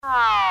WTBQ.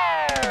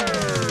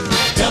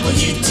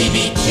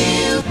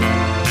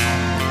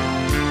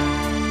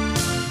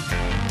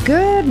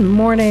 Good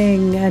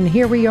morning, and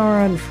here we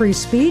are on Free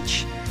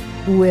Speech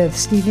with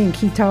Stephen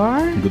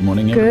Kitar. Good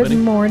morning, everybody.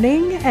 Good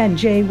morning, and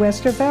Jay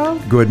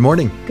Westerveld. Good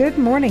morning. Good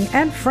morning,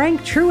 and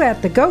Frank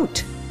Truett, the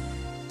GOAT.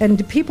 And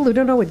to people who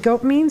don't know what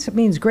GOAT means, it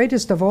means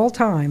greatest of all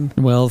time.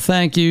 Well,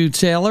 thank you,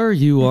 Taylor.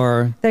 You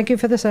are Thank you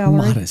for the salary.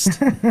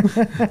 modest.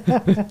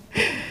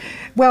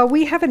 Well,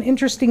 we have an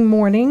interesting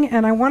morning,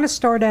 and I want to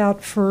start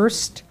out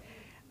first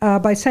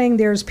by saying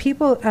there's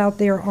people out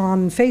there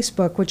on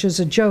Facebook, which is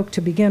a joke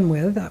to begin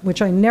with,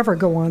 which I never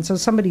go on, so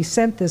somebody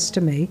sent this to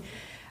me,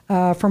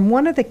 from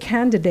one of the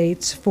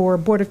candidates for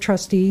Board of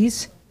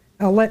Trustees.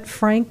 I'll let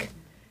Frank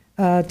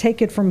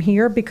take it from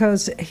here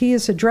because he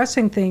is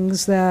addressing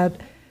things that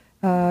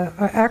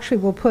actually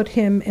will put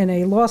him in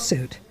a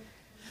lawsuit.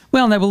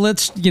 Well, now,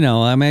 let's,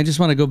 I just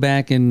want to go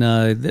back and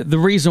the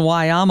reason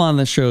why I'm on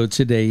the show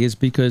today is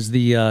because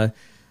the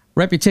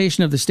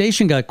reputation of the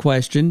station got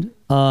questioned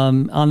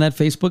on that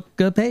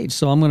Facebook page.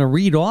 So I'm going to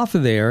read off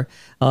of there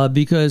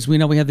because we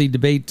know we had the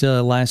debate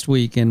last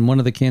week, and one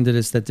of the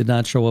candidates that did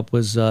not show up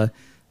was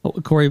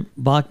Corey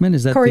Bachman.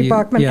 Is that Corey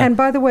Bachman. Yeah. And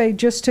by the way,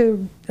 just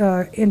to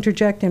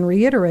interject and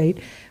reiterate,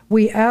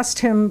 we asked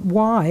him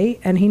why,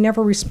 and he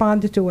never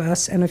responded to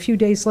us. And a few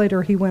days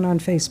later, he went on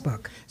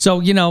Facebook. So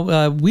you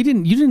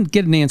didn't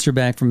get an answer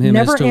back from him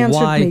Never as to answered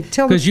why. me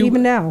till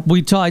even now.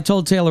 I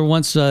told Taylor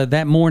once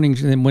that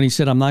morning when he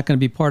said I'm not going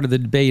to be part of the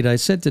debate. I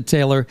said to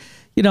Taylor,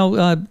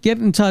 get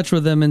in touch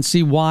with him and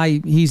see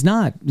why he's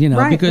not.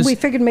 Right. Because we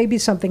figured maybe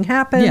something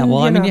happened. Yeah.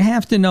 Well, you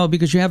have to know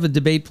because you have a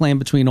debate plan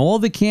between all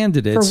the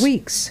candidates for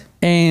weeks,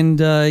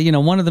 and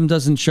one of them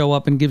doesn't show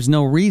up and gives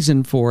no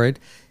reason for it.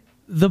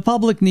 The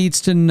public needs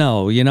to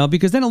know,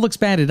 because then it looks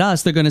bad at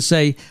us. They're going to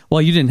say,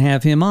 well, you didn't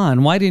have him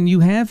on. Why didn't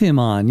you have him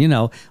on? We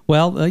don't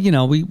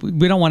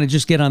want to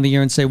just get on the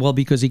air and say, well,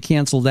 because he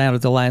canceled out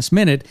at the last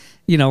minute,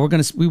 we're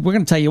going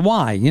to tell you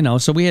why,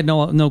 so we had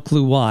no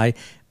clue why.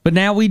 But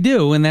now we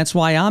do, and that's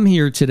why I'm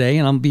here today,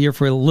 and I'll be here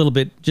for a little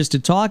bit just to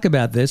talk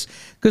about this,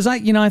 because I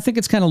think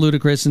it's kind of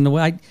ludicrous in the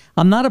way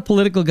I'm not a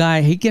political guy.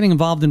 I hate getting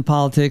involved in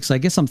politics. I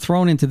guess I'm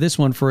thrown into this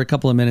one for a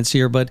couple of minutes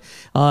here, but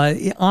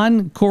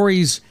on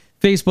Corey's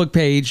Facebook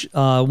page,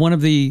 one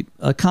of the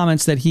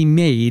comments that he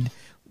made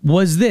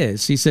was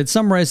this. He said,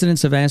 some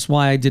residents have asked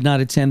why I did not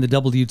attend the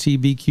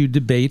WTBQ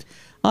debate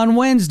on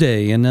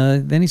Wednesday. And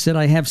then he said,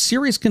 I have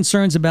serious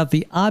concerns about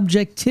the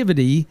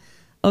objectivity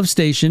of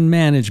station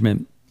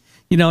management.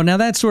 Now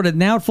that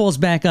now it falls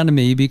back onto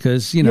me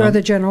because, you're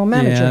the general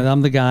manager. Yeah,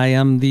 I'm the guy.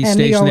 I'm the and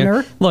station the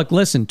owner. there. Look,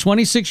 listen,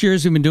 26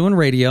 years we've been doing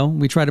radio.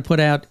 We try to put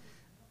out,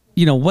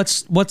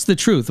 what's the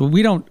truth?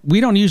 We don't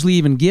usually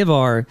even give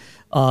our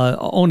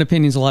own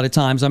opinions a lot of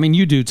times. I mean,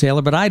 you do,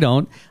 Taylor, but I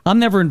don't. I'm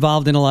never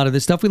involved in a lot of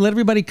this stuff. We let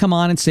everybody come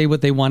on and say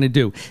what they want to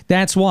do.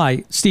 That's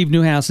why Steve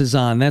Newhouse is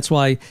on. That's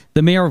why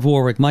the mayor of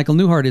Warwick, Michael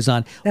Newhart, is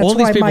on. That's all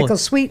these why people, Michael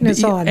Sweeten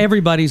is on.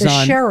 Everybody's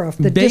on. The sheriff,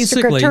 the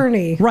district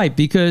attorney. Right,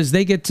 because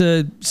they get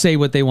to say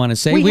what they want to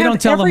say. We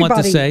don't tell them what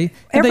to say.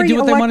 And they do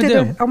what they want to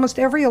do. Almost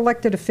every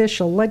elected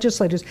official,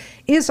 legislators,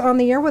 is on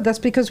the air with us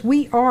because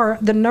we are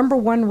the number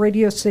one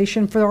radio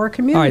station for our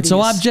communities. All right,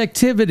 so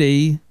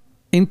objectivity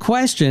in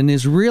question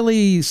is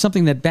really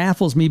something that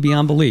baffles me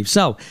beyond belief.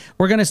 So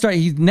we're going to start.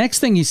 Next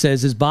thing he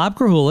says is Bob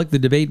Krahulik, the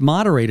debate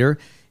moderator,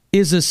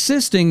 is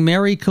assisting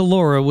Mary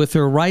Kalora with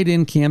her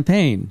write-in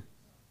campaign.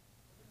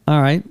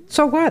 All right.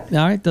 So what?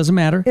 All right. Doesn't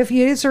matter. If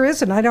he is or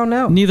isn't, I don't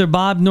know. Neither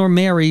Bob nor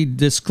Mary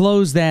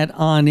disclosed that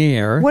on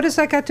air. What has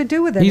that got to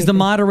do with it? He's the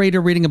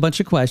moderator reading a bunch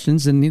of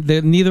questions, and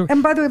neither.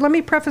 And by the way, let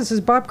me preface this.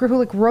 Bob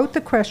Krahulik wrote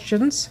the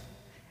questions,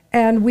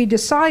 and we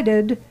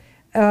decided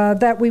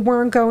that we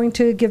weren't going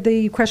to give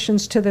the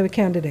questions to the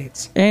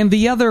candidates. And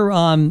the other,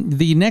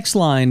 the next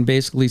line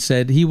basically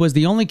said he was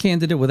the only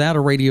candidate without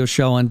a radio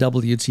show on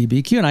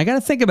WTBQ. And I got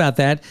to think about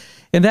that.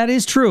 And that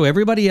is true.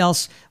 Everybody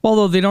else,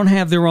 although they don't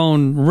have their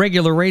own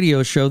regular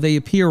radio show, they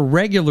appear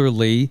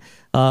regularly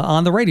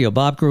on the radio.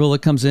 Bob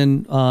Krahulik comes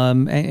in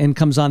and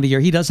comes on the air.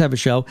 He does have a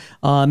show.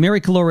 Mary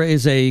Kalora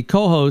is a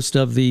co-host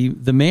of the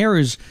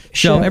mayor's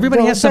show.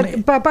 Everybody has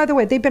some. But by the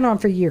way, they've been on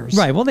for years.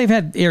 Right. Well, they've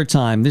had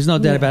airtime. There's no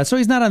doubt about it. So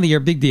he's not on the air.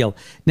 Big deal.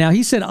 Now,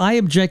 he said, I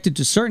objected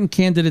to certain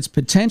candidates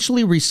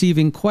potentially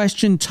receiving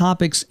question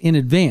topics in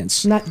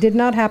advance. Did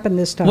not happen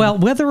this time. Well,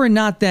 whether or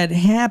not that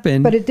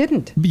happened. But it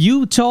didn't.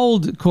 You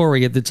told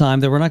Corey at the time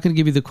that we're not going to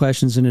give you the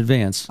questions in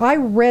advance. I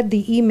read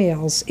the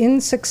emails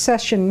in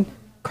succession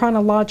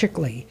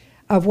chronologically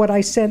of what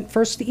I sent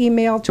first the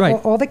email to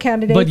all the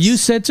candidates. But you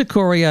said to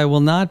Corey, I will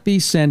not be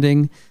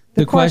sending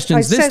the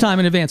questions this time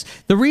in advance.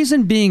 The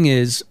reason being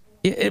is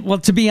Well,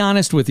 to be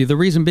honest with you, the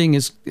reason being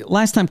is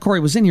last time Corey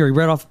was in here, he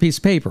read off a piece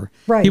of paper.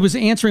 Right. He was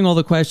answering all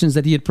the questions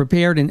that he had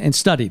prepared and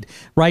studied,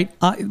 right?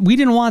 We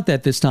didn't want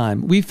that this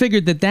time. We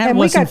figured that And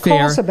wasn't we got fair.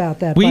 calls about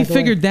that, We by the way.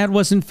 figured that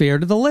wasn't fair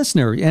to the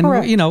listener. And,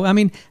 Correct. you know, I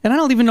mean, and I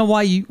don't even know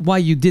why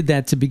you did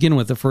that to begin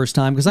with the first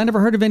time, because I never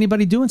heard of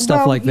anybody doing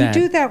stuff like that.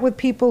 You do that with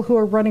people who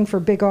are running for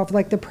big office,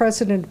 like the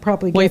president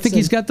probably gets Well, you think them.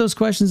 he's got those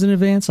questions in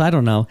advance? I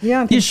don't know. Yeah,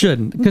 I You think-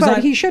 shouldn't. But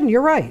he shouldn't.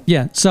 You're right.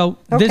 Yeah, so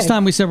this Okay.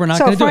 time we said we're not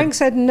So going to do it. Frank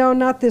said, no,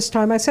 not this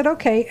time. I said,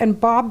 okay. And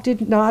Bob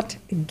did not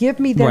give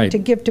me them Right. to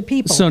give to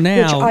people, So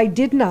now- which I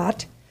did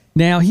not.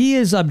 Now, he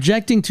is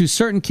objecting to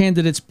certain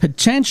candidates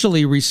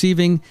potentially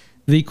receiving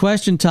the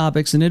question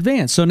topics in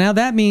advance. So now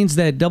that means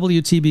that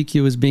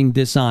WTBQ is being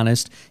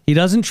dishonest. He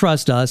doesn't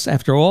trust us.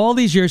 After all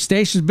these years,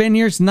 station's been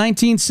here since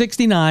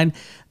 1969,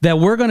 that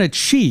we're going to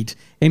cheat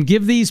and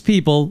give these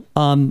people,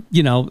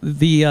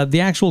 the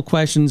actual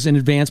questions in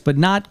advance, but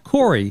not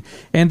Corey.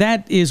 And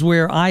that is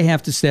where I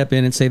have to step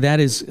in and say that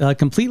is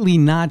completely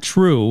not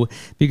true,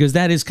 because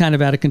that is kind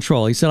of out of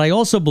control. He said, I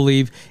also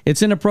believe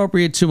it's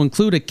inappropriate to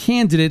include a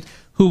candidate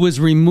who was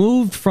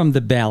removed from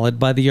the ballot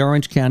by the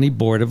Orange County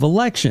Board of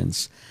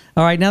Elections.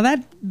 All right, now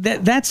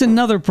that's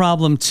another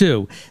problem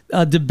too.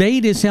 A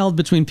debate is held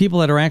between people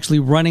that are actually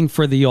running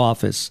for the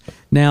office.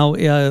 Now,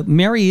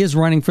 Mary is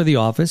running for the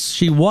office.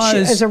 She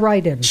As a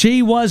write-in.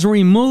 She was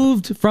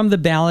removed from the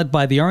ballot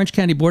by the Orange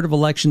County Board of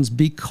Elections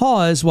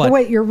because what? Oh,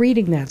 wait, you're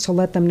reading that, so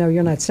let them know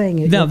you're not saying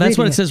it. No, You're that's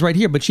what reading it says right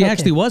here. But she Okay.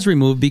 actually was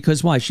removed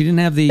because why? She didn't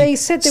have the They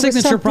said there was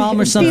signature something,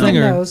 problem or Stephen something.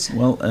 knows.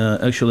 Well,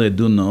 actually, I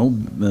do know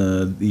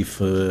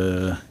if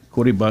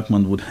Cory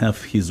Bachman would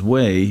have his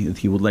way,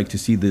 he would like to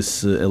see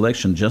this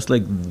election just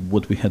like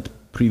what we had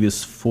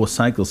previous 4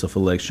 cycles of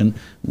election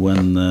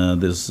when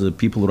there's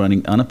people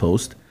running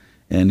unopposed,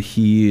 and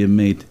he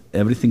made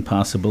everything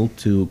possible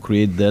to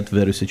create that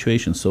very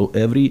situation. So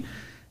every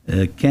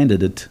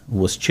candidate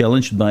was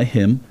challenged by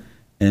him,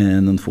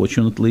 and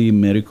unfortunately,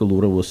 Mary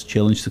Kolura was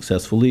challenged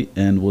successfully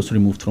and was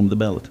removed from the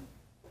ballot.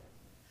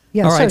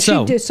 Yeah, All right,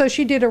 so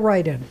she did a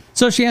write-in.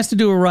 So she has to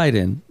do a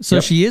write-in. So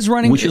Yep. she is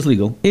running. Which is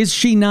legal. Is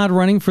she not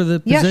running for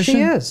the Yes, position?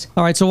 she is.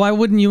 All right, so why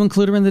wouldn't you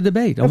include her in the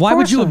debate? Of Why would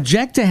course you not.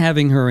 object to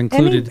having her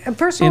included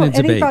First of in all, a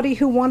debate? anybody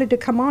who wanted to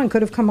come on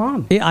could have come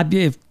on.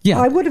 Yeah.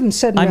 I would have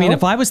said I mean, no.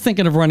 if I was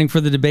thinking of running for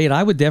the debate,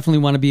 I would definitely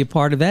want to be a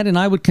part of that, and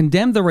I would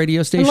condemn the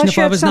radio station Unless if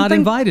you I had was not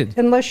something- invited.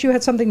 Unless you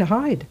had something to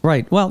hide.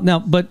 Right. Well,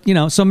 no, but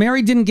so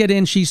Mary didn't get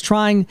in. She's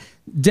trying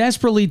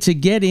desperately to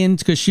get in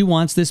because she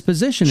wants this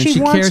position and She she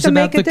wants cares to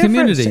about make a the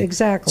community. difference.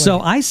 Exactly. So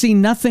I see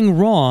nothing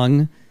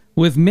wrong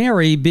with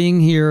Mary being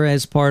here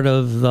as part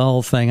of the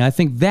whole thing. I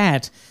think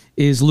that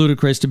is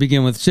ludicrous to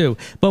begin with too.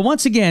 But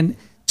once again,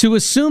 to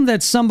assume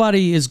that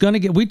somebody is going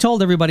to we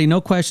told everybody no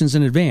questions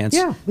in advance.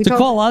 Yeah, we to told-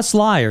 call us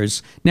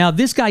liars. Now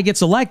this guy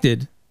gets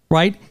elected,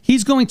 right?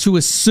 He's going to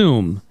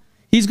assume.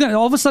 He's going to,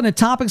 all of a sudden a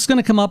topic's going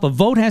to come up, a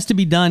vote has to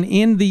be done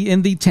in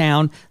the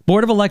town,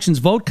 Board of Elections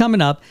vote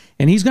coming up,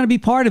 and he's going to be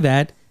part of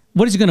that.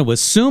 What is he going to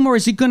assume, or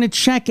is he going to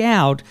check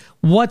out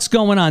what's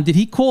going on? Did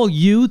he call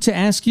you to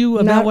ask you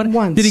about Not what?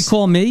 once. Did he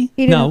call me?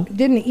 He No.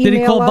 didn't Did he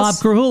email call us?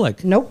 Bob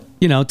Krahulik? Nope.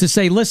 To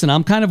say, listen,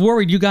 I'm kind of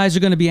worried you guys are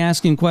going to be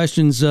asking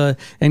questions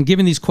and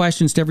giving these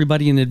questions to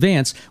everybody in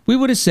advance. We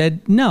would have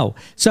said no.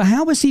 So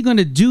how is he going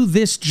to do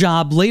this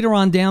job later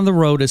on down the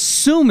road,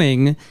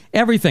 assuming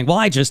everything? Well,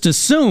 I just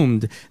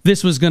assumed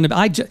this was going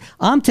to.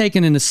 I'm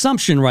taking an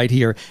assumption right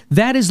here.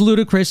 That is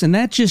ludicrous, and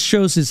that just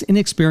shows his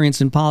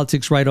inexperience in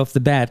politics right off the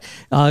bat.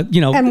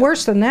 And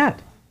worse than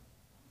that.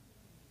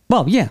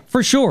 Well, yeah,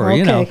 for sure.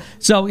 Okay.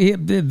 So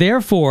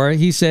therefore,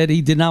 he said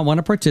he did not want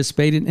to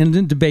participate in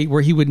a debate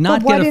where he would not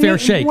But why get a didn't fair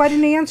he- shake. why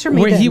didn't he answer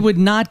me Where he then? would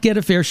not get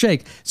a fair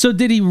shake. So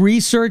did he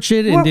research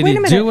it and Well, did wait he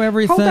a minute. do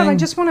everything? Hold on, I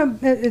just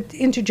want to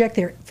interject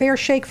there. Fair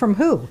shake from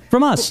who?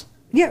 From us.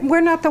 Yeah,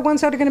 we're not the ones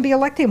that are going to be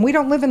electing. We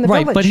don't live in the Right,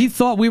 village. but he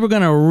thought we were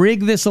going to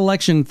rig this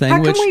election thing. How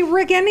can which, we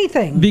rig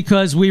anything?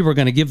 Because we were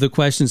going to give the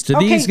questions to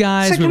these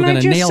guys. So we were can I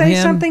going to just nail say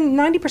him. something?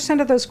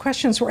 90% of those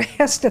questions were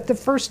asked at the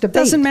first debate.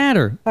 Doesn't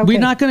matter. Okay. We're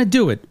not going to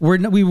do it. We're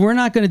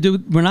not going to do.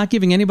 We're not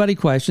giving anybody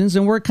questions,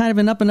 and we're kind of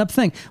an up and up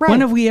thing. Right.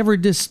 When have we ever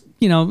just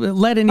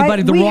led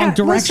anybody the wrong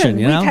direction?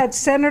 Listen, we've had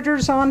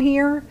senators on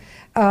here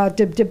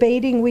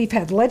debating. We've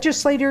had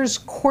legislators,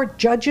 court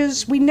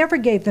judges. We never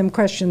gave them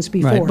questions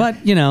before. Right,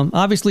 but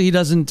obviously he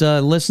doesn't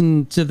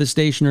listen to the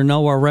station or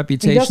know our he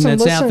reputation doesn't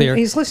that's listen. out there.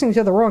 He's listening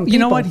to the wrong people. You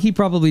know what? He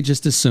probably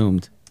just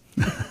assumed.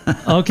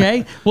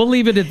 Okay, we'll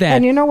leave it at that.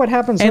 And you know what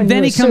happens and when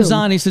then you he comes assume?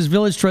 on. He says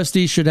village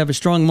trustees should have a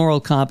strong moral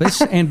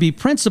compass and be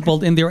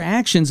principled in their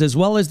actions as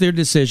well as their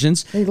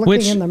decisions. Are you looking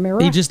which in the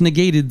mirror? he just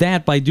negated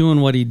that by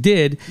doing what he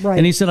did. Right.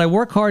 And he said, "I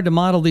work hard to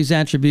model these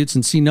attributes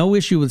and see no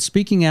issue with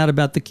speaking out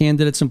about the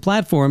candidates and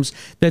platforms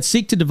that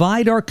seek to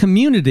divide our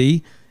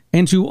community."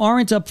 and who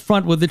aren't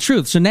upfront with the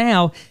truth. So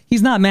now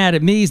he's not mad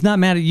at me, he's not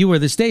mad at you or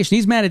the station.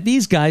 He's mad at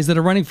these guys that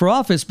are running for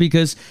office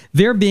because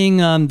they're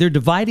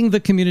dividing the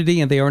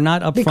community and they are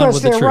not upfront with the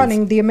truth. Because they're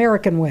running the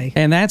American way.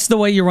 And that's the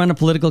way you run a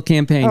political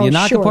campaign. Oh, you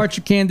knock sure. apart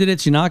your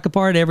candidates, you knock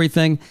apart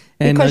everything.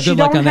 And Because you good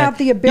luck don't on have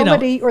that. the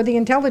ability or the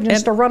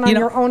intelligence to run on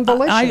your own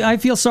volition. I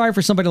feel sorry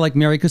for somebody like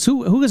Mary because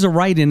who is a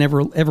write-in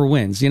ever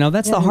wins?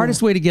 That's the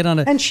hardest way to get on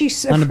And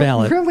she's on the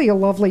ballot. really a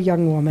lovely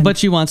young woman. But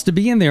she wants to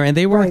be in there, and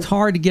they worked Right.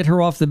 hard to get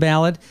her off the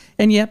ballot.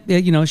 And yet,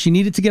 she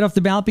needed to get off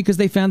the ballot because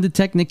they found a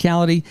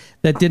technicality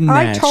that didn't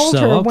match. I told So,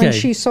 her okay. when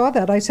she saw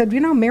that, I said,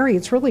 Mary,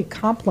 it's really a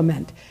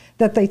compliment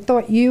that they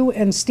thought you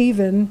and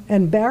Stephen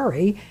and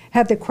Barry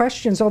had the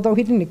questions, although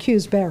he didn't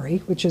accuse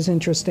Barry, which is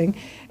interesting.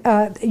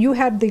 You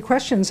had the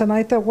questions, and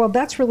I thought, well,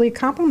 that's really a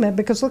compliment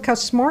because look how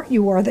smart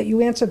you are that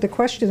you answered the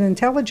question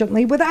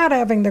intelligently without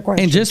having the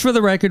question. And just for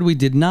the record, we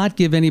did not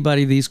give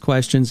anybody these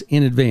questions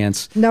in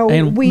advance. No,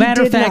 and we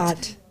matter did of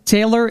fact, not.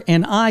 Taylor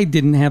and I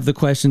didn't have the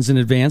questions in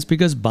advance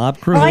because Bob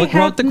Krahulik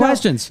wrote the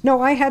questions.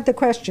 No, I had the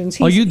questions.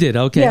 Oh, you did?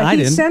 Okay, yeah, I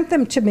he didn't. sent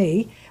them to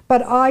me,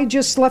 but I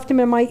just left them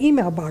in my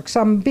email box.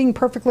 I'm being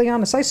perfectly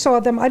honest. I saw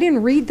them. I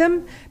didn't read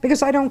them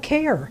because I don't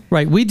care.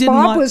 Right, we didn't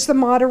Bob want- was the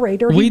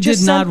moderator. We He did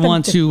just not sent them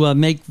want to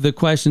make the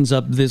questions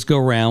up this go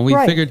round. We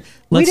Right. figured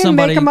we let didn't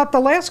somebody make them up the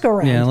last go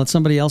round. Yeah, let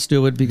somebody else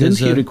do it because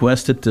Didn't he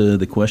requested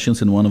the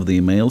questions in one of the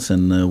emails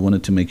and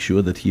wanted to make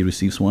sure that he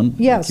receives one?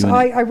 Yes,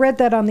 Q&A? I read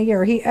that on the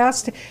air. He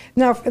asked.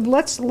 Now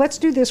let's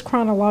do this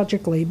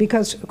chronologically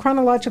because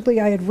chronologically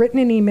I had written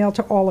an email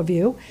to all of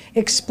you,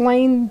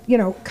 explain.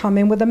 Come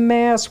in with a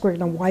mask. We're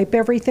going to wipe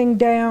everything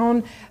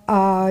down.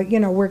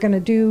 We're going to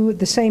do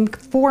the same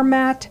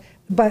format,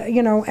 but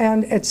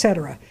and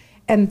etc.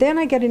 And then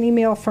I get an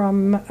email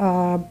from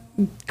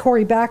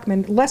Corey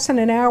Bachman less than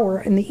an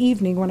hour in the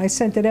evening when I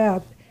sent it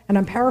out, and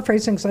I'm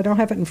paraphrasing because I don't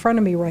have it in front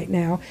of me right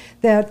now,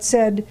 that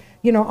said,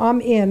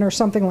 I'm in or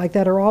something like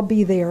that, or I'll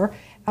be there.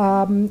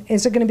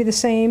 Is it going to be the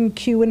same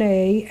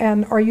Q&A,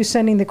 and are you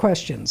sending the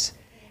questions?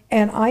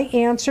 And I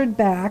answered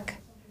back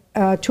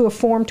to a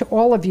form to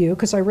all of you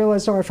because I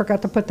realized, I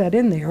forgot to put that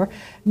in there.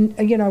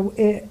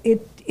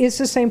 It is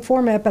the same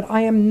format, but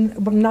I'm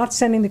not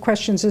sending the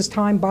questions this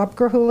time. Bob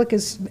Krahulik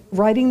is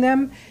writing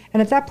them,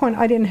 and at that point,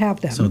 I didn't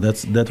have them. So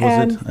that was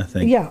And, it, I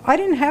think. Yeah, I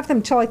didn't have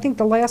them till I think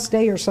the last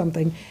day or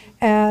something,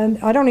 and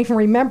I don't even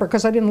remember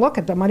because I didn't look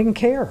at them. I didn't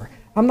care.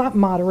 I'm not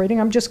moderating.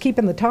 I'm just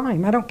keeping the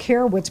time. I don't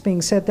care what's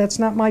being said. That's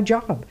not my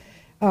job.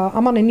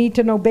 I'm on a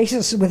need-to-know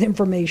basis with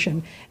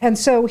information. And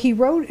so he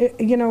wrote,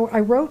 I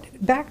wrote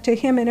back to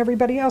him and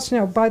everybody else,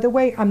 by the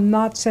way, I'm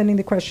not sending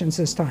the questions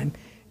this time.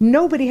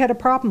 Nobody had a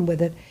problem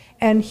with it.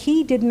 And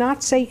he did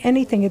not say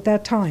anything at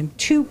that time.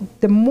 To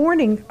the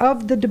morning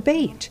of the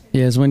debate,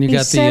 Yes, when you he got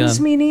the sends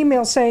me an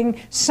email saying,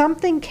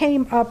 something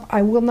came up,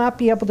 I will not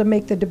be able to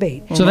make the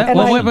debate. So that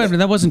And wait,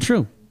 that wasn't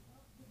true.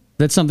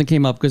 That something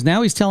came up because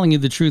now he's telling you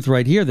the truth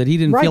right here that he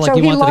didn't Right, feel like so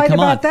he he wanted to lied come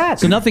on. about that.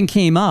 So nothing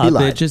came up.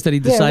 lied. It's just that he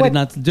Yeah, decided what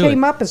not to do it.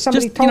 came up is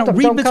somebody just, told him,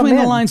 read "Don't come between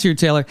the in." lines here,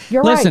 Taylor.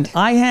 You're Listen, right.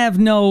 I have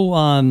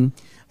no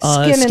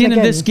Skin in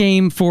the this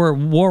game for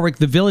Warwick,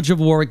 the village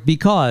of Warwick,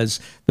 because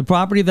the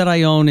property that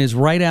I own is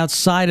right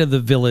outside of the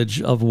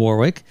village of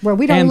Warwick. Well,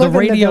 we don't and live the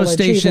in the radio village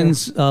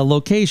station's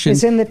location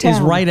It's in the is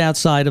town. right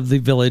outside of the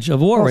village of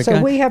Warwick.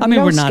 so we have I mean,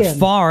 no we're not skin.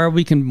 far.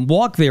 We can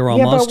walk there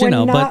Yeah, almost, but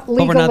we're not but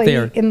we're not legally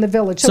there. in the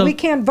village, so we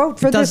can't vote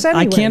for it this I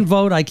anyway. can't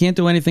vote. I can't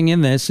do anything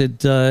in this.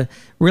 It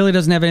really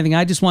doesn't have anything.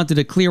 I just wanted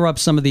to clear up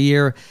some of the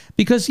air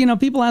because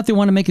people out there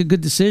want to make a good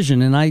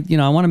decision, and I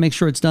want to make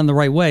sure it's done the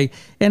right way.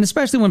 And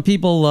especially when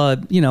people,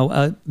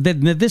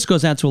 that this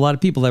goes out to a lot of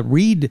people that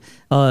read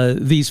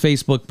these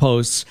Facebook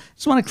posts.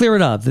 Just want to clear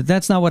it up that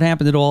that's not what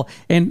happened at all.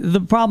 And the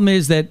problem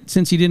is that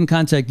since he didn't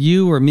contact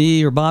you or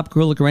me or Bob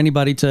Krahulik or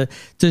anybody to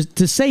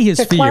say his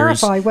To fears,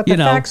 clarify what the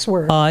facts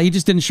were. he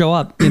just didn't show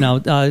up.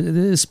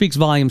 It speaks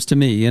volumes to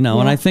me. And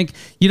I think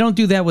you don't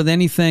do that with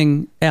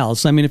anything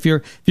else. I mean, if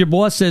your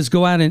boss says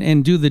go out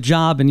and do the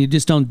job and you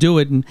just don't do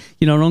it, and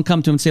don't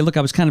come to him and say, look,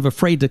 I was kind of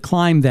afraid to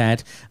climb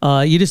that.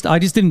 I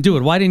just didn't do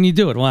it. Why didn't you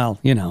do it? Well,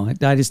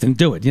 I just didn't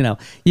do it.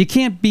 You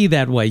can't be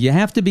that way. You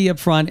have to be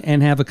upfront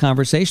and have a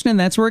conversation, and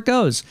that's where it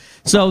goes.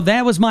 So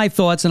that was my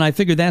thoughts, and I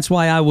figured that's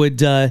why I would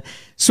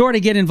sort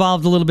of get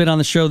involved a little bit on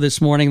the show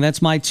this morning.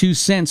 That's my 2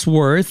 cents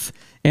worth,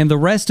 and the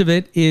rest of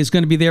it is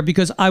going to be there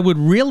because I would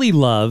really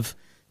love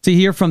to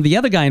hear from the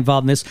other guy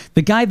involved in this,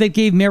 the guy that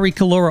gave Mary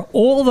Kalora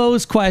all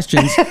those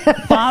questions,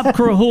 Bob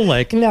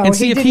Krahulik, No, and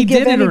see if he didn't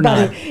did give it or not.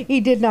 anybody. He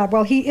did not.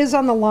 Well, he is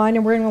on the line,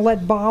 and we're going to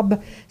let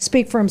Bob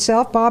speak for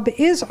himself. Bob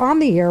is on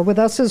the air with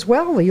us as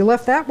well. You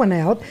left that one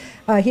out.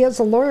 He is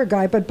a lawyer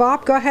guy. But,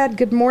 Bob, go ahead.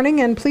 Good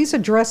morning, and please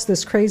address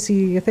this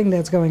crazy thing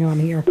that's going on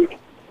here.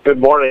 Good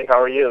morning.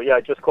 How are you? Yeah, I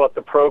just caught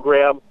the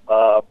program.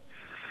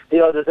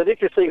 There's an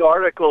interesting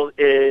article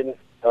in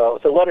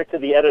it's a letter to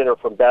the editor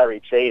from Barry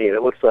Cheney, and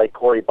it looks like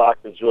Corey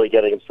Bachman's really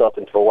getting himself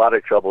into a lot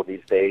of trouble these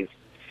days,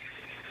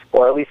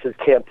 or at least his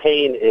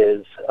campaign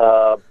is.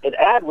 An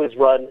ad was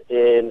run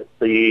in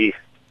the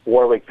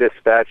Warwick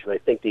Dispatch, and I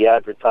think the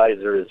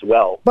Advertiser as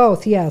well.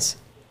 Both, yes.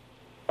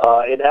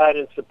 an ad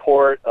in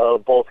support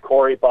of both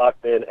Corey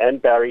Bachman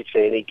and Barry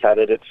Cheney,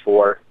 candidates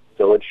for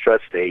village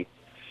trustee.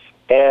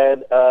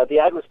 And the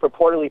ad was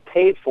purportedly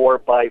paid for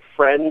by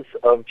friends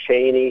of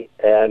Cheney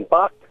and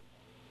Bachman.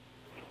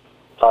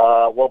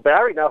 Well,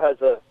 Barry now has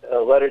a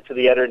letter to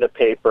the editor of the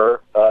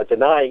paper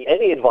denying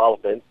any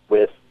involvement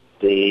with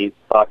the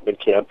Bachman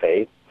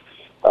campaign.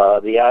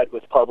 The ad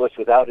was published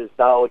without his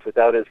knowledge,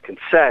 without his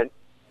consent.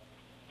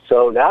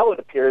 So now it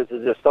appears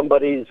as if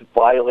somebody's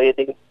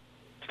violating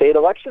state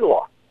election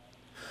law.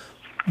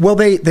 Well,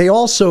 they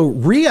also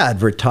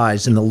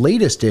re-advertised in the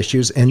latest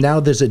issues, and now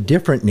there's a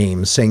different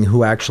name saying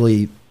who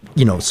actually,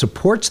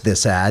 supports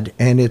this ad,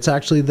 and it's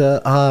actually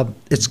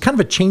it's kind of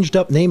a changed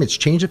up name. It's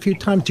changed a few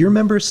times. Do you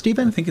remember,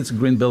 Stephen? I think it's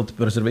Greenbelt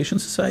Preservation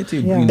Society.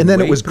 Yeah. And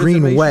then it was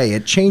Preservation. Greenway.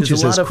 It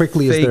changes There's as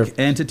quickly as their they're... fake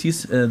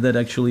entities that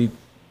actually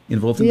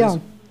involved in Yeah.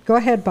 this. Go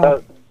ahead,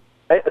 Bob.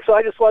 So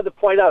I just wanted to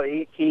point out,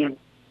 he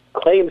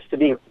claims to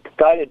be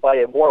guided by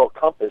a moral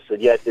compass,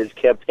 and yet his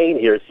campaign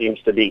here seems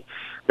to be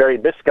very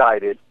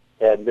misguided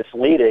and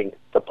misleading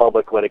the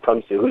public when it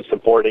comes to who's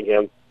supporting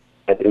him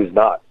and who's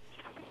not.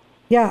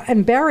 Yeah,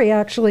 and Barry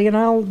actually, and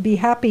I'll be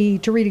happy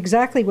to read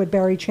exactly what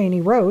Barry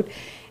Cheney wrote.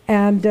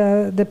 And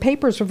the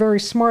papers were very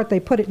smart. They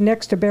put it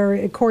next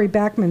to Corey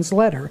Bachman's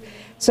letter.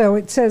 So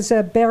it says,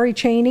 Barry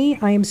Cheney,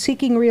 I am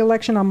seeking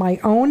re-election on my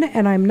own,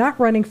 and I'm not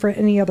running for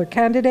any other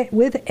candidate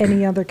with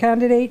any other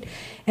candidate.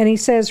 And he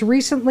says,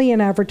 recently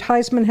an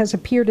advertisement has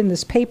appeared in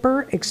this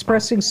paper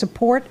expressing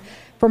support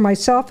for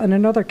myself and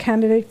another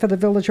candidate for the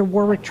Village of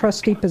Warwick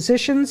trustee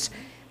positions.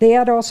 The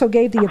ad also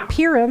gave the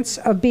appearance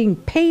of being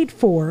paid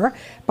for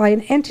by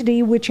an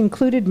entity which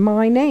included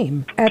my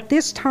name. At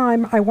this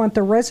time, I want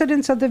the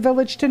residents of the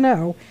village to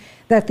know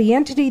that the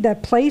entity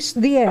that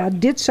placed the ad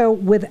did so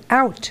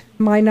without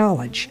my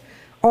knowledge.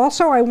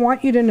 Also, I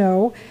want you to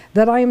know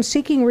that I am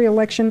seeking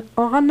re-election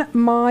on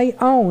my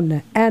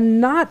own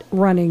and not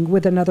running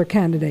with another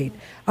candidate.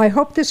 I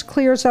hope this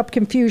clears up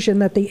confusion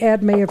that the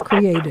ad may have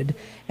created.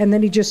 And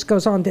then he just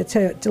goes on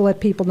to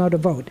let people know to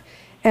vote.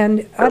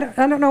 And I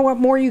don't know what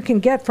more you can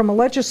get from a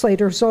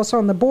legislator who's also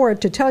on the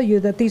board to tell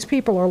you that these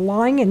people are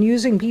lying and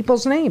using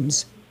people's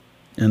names.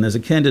 And as a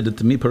candidate,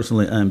 to me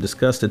personally, I'm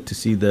disgusted to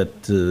see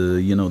that,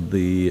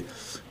 the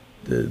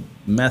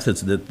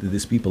methods that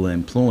these people are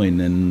employing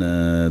in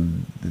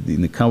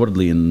a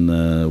cowardly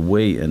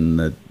way.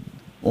 And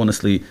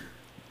honestly...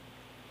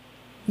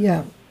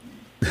 Yeah.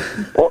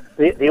 Well,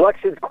 the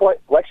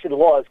election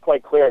law is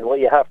quite clear on what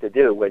you have to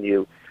do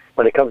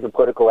when it comes to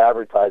political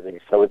advertising.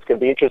 So it's going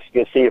to be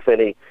interesting to see if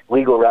any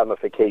legal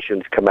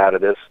ramifications come out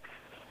of this.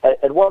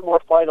 And one more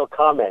final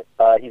comment.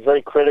 He's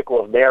very critical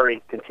of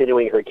Mary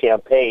continuing her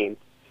campaign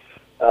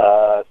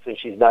since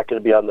she's not going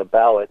to be on the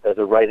ballot as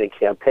a write-in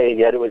campaign.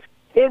 Yet it was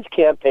his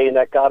campaign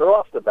that got her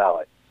off the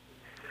ballot.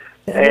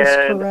 That is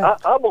And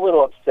correct. I'm a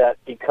little upset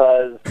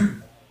because,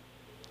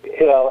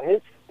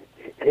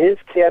 his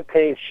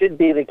campaign should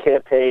be the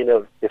campaign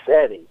of, if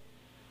any,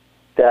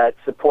 that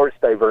supports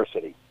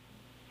diversity.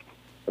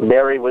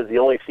 Mary was the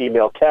only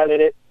female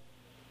candidate.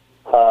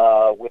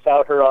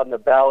 Without her on the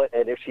ballot,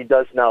 and if she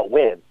does not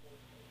win,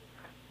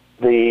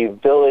 the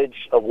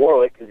village of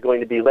Warwick is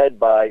going to be led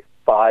by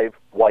 5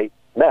 white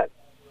men.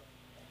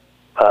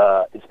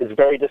 It's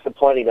very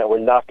disappointing that we're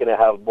not going to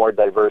have more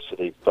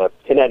diversity, but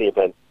in any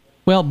event.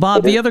 Well,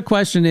 Bob, the other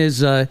question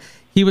is,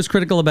 he was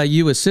critical about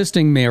you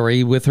assisting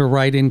Mary with her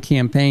write-in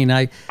campaign.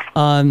 I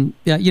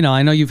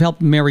know you've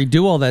helped Mary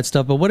do all that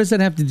stuff, but what does that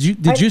have to do?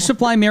 Did you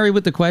supply Mary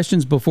with the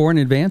questions before in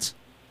advance?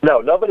 No,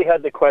 nobody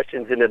had the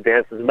questions in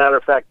advance. As a matter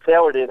of fact,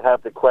 Taylor didn't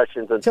have the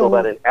questions until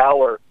about an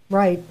hour.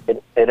 Right.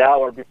 An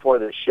hour before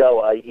the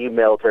show, I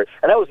emailed her,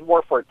 and that was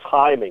more for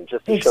timing,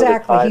 just to show the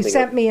Exactly. timing. He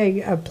sent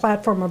me a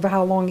platform of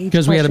how long each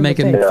Because we had to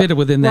question make would it take. fit it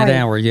within that Right,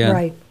 hour, yeah.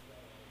 Right.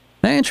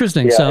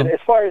 Interesting. Yeah, So, and as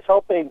far as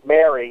helping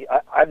Mary,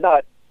 I'm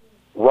not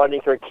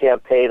running her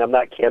campaign. I'm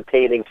not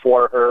campaigning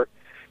for her.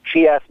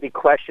 She asked me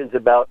questions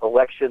about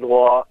election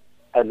law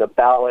and the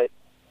ballot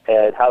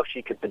and how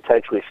she could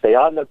potentially stay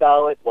on the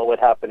ballot, what would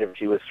happen if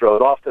she was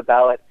thrown off the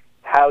ballot,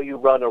 how you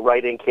run a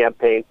write-in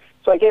campaign.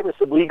 So I gave her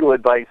some legal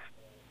advice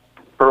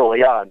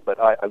early on, but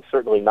I'm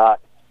certainly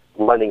not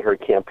running her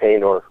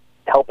campaign or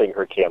helping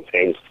her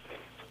campaign.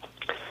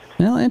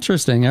 well,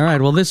 interesting. All right.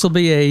 Well, this will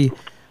be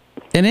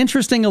an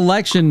interesting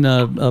election,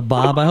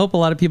 Bob. I hope a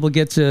lot of people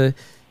get to,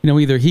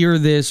 either hear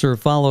this or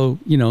follow,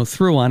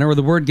 through on it, or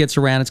the word gets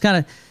around. It's kind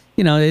of,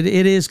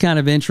 it is kind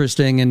of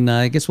interesting, and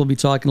I guess we'll be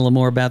talking a little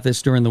more about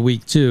this during the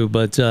week too.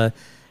 But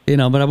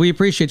but we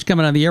appreciate you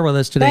coming on the air with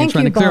us today and Thank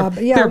trying you, to clear, Bob.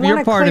 Yeah, clear I up your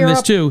wanna part in clear this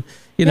up- too.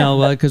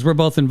 Yeah. Because we're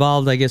both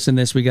involved, I guess, in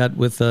this. We got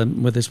with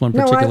this one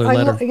particular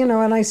letter.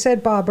 And I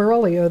said, Bob,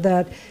 earlier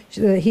that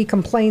he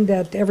complained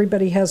that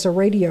everybody has a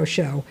radio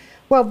show.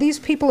 Well, these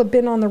people have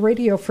been on the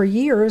radio for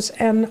years,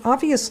 and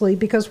obviously,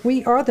 because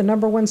we are the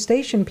 #1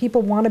 station,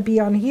 people want to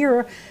be on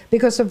here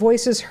because the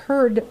voice is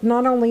heard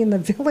not only in the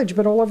village,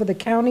 but all over the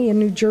county in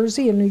New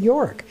Jersey and New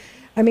York.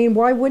 I mean,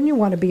 why wouldn't you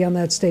want to be on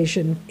that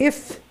station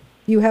if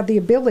you have the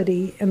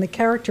ability and the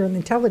character and the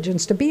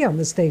intelligence to be on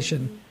the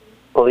station?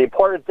 Well, the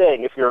important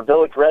thing, if you're a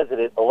village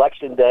resident,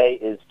 Election Day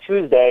is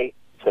Tuesday,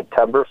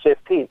 September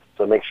 15th.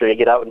 So make sure you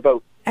get out and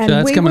vote. And So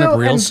that's coming up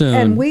real soon.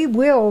 And we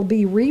will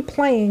be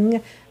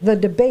replaying the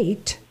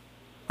debate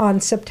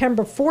on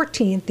September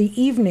 14th, the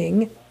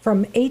evening,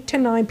 from 8 to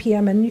 9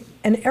 p.m. And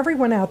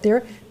everyone out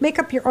there, make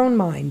up your own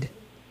mind.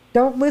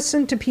 Don't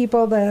listen to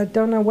people that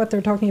don't know what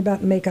they're talking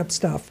about and make up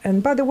stuff.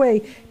 And by the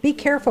way, be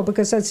careful,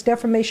 because that's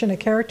defamation of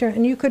character,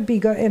 and you could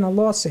be in a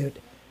lawsuit.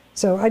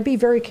 So I'd be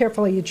very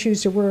careful how you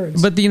choose your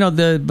words. But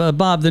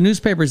Bob, the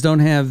newspapers don't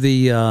have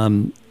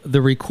the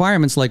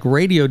requirements like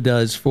radio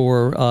does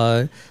for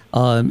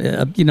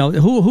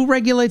who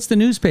regulates the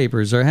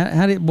newspapers, or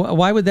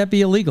why would that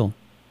be illegal?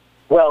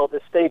 Well,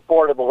 the State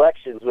Board of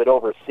Elections would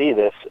oversee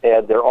this,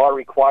 and there are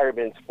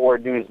requirements for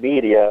news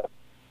media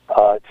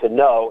to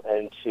know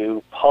and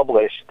to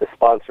publish the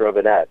sponsor of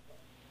an ad.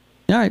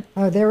 All right.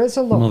 Oh, there is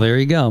a law. Well, there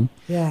you go.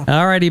 Yeah.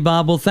 All righty,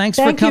 Bob. Well, thanks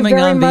for coming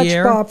on the air. Thank you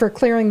very much, Bob, for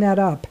clearing that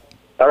up.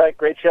 All right,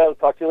 great show.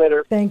 Talk to you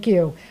later. Thank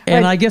you.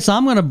 And I guess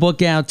I'm going to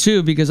book out,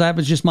 too, because that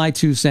was just my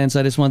 2 cents.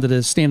 I just wanted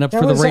to stand up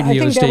for the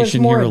radio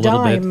station here a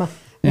little bit.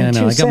 Yeah,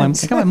 no, I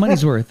got my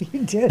money's worth.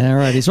 You did. All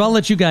righty. So I'll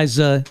let you guys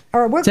take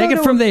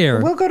it from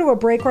there. We'll go to a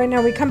break right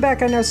now. We come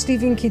back. I know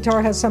Stephen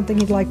Kitar has something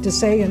he'd like to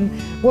say, and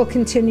we'll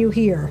continue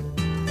here.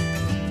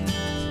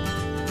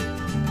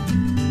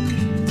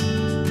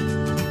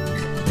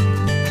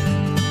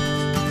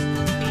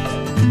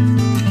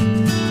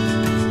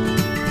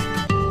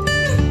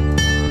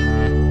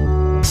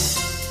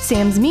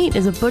 Sam's Meat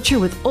is a butcher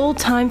with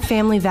old-time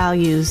family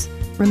values.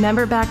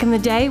 Remember back in the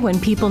day when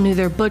people knew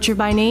their butcher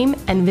by name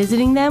and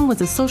visiting them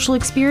was a social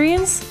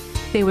experience?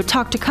 They would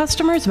talk to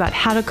customers about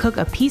how to cook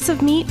a piece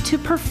of meat to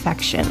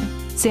perfection.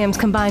 Sam's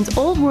combines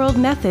old-world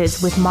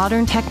methods with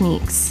modern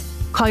techniques.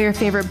 Call your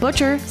favorite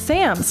butcher,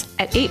 Sam's,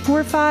 at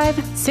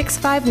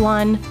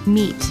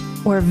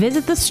 845-651-MEAT, or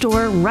visit the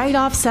store right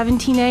off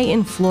 17A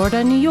in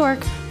Florida, New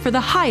York, for the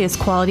highest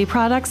quality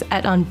products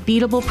at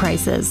unbeatable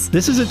prices.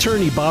 This is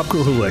attorney Bob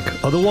Gruhulik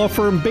of the law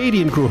firm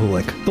Beatty &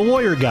 Gruhulik, the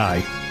lawyer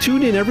guy.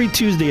 Tune in every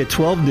Tuesday at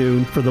 12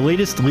 noon for the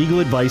latest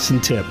legal advice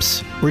and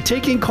tips. We're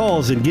taking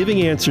calls and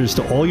giving answers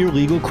to all your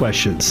legal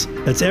questions.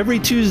 That's every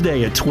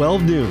Tuesday at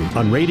 12 noon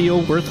on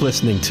radio worth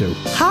listening to.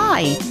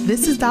 Hi,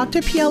 this is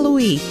Dr. Pierre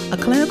Louis, a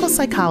clinical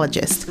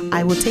psychologist.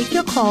 I will take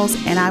your calls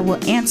and I will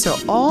answer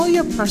all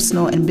your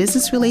personal and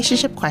business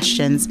relationship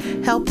questions,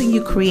 helping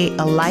you create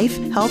a life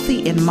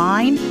healthy in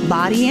mind,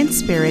 body, and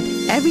spirit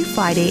every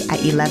Friday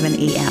at 11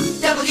 a.m.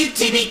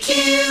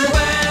 WTBQ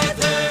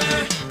weather.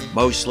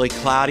 Mostly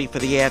cloudy for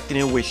the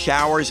afternoon with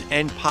showers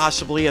and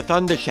possibly a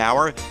thunder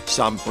shower.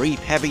 Some brief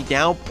heavy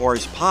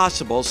downpours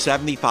possible,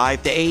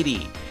 75 to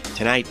 80.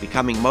 Tonight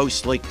becoming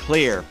mostly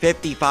clear,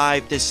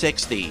 55 to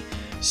 60.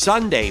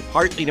 Sunday,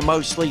 partly to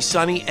mostly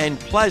sunny and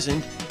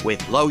pleasant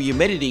with low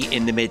humidity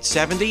in the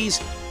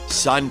mid-70s.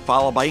 Sun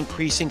followed by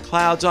increasing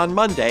clouds on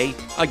Monday,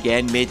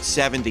 again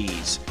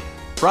mid-70s.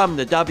 From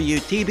the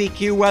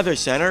WTBQ Weather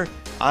Center,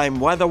 I'm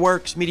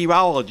WeatherWorks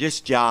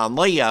meteorologist John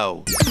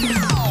Leo.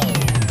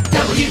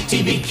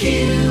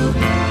 WTBQ.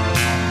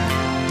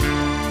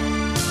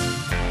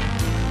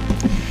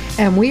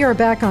 And we are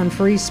back on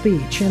free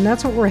speech, and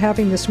that's what we're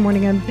having this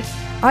morning. And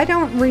I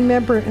don't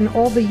remember in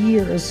all the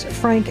years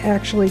Frank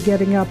actually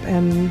getting up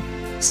and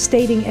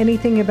stating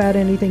anything about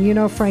anything. You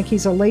know, Frank,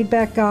 he's a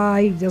laid-back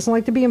guy. He doesn't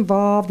like to be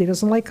involved. He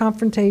doesn't like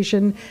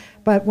confrontation.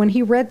 But when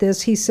he read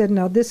this, he said,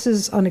 no, this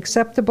is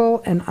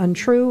unacceptable and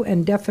untrue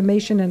and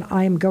defamation, and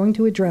I am going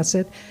to address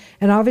it.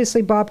 And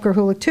obviously, Bob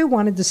Gruhulik, too,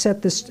 wanted to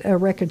set this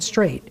record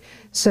straight.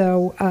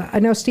 So I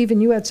know,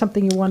 Stephen, you had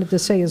something you wanted to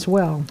say as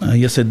well.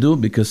 Yes, I do,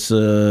 because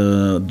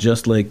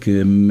just like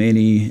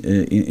many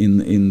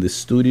in the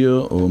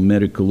studio, or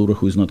Mary Kalura,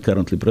 who is not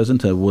currently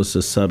present, I was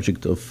a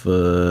subject of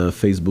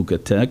Facebook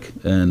attack,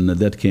 and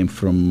that came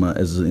from,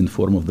 as in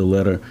form of the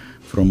letter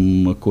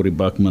from Corey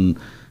Bachman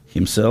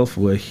himself,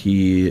 where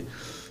he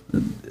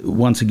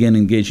once again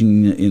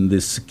engaging in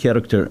this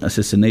character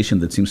assassination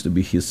that seems to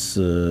be his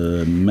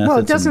method. Well,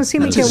 it doesn't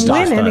seem he can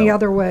win any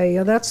other way.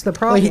 That's the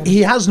problem. Well,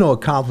 he has no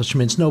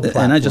accomplishments, no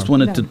platform. And I just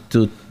wanted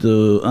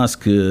to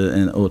ask,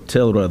 or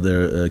tell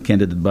rather,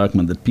 candidate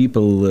Bachman that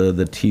people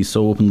that he's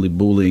so openly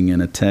bullying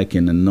and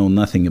attacking and know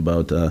nothing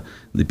about the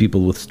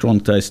people with strong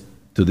ties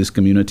to this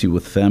community,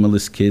 with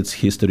families, kids,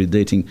 history,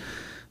 dating,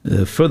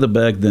 further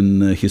back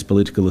than his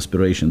political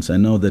aspirations. I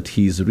know that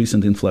his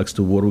recent influx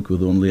to Warwick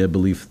with only, I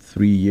believe,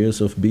 3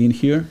 years of being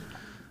here,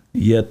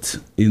 yet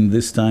in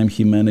this time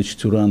he managed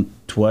to run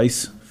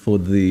twice for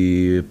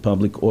the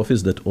public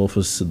office that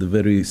offers the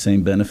very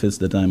same benefits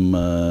that I'm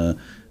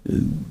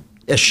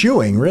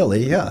eschewing,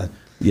 really, yeah.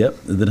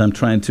 Yep, that I'm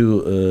trying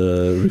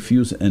to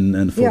refuse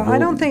and forgo. Yeah, I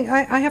don't think,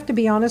 I have to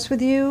be honest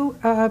with you,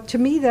 to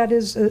me that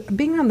is,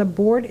 being on the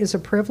board is a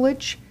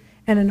privilege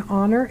and an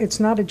honor. It's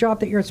not a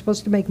job that you're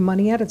supposed to make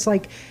money at. It's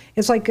like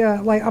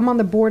I'm on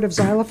the board of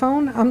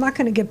Xylophone. I'm not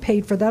going to get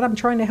paid for that. I'm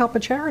trying to help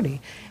a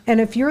charity. And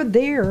if you're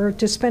there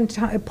to spend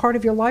part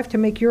of your life to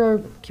make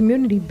your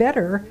community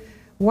better,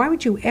 why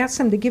would you ask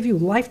them to give you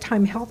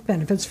lifetime health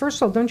benefits?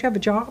 First of all, don't you have a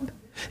job?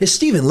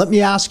 Stephen, let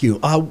me ask you,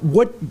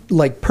 what,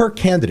 like per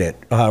candidate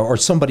or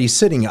somebody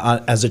sitting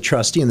as a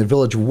trustee in the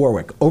Village of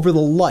Warwick, over the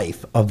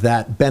life of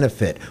that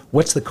benefit,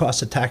 what's the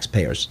cost of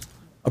taxpayers,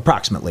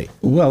 approximately?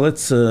 Well,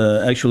 it's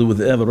actually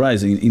with ever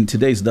rising. In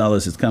today's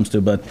dollars, it comes to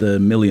about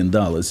 $1 million.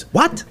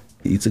 What?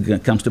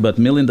 It comes to about $1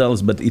 million,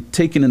 but it's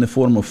taken in the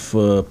form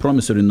of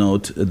promissory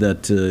note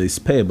that is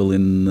payable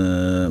in,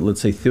 let's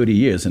say, 30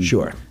 years. And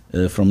Sure.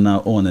 From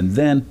now on, and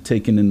then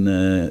taking in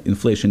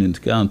inflation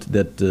into account,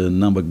 that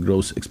number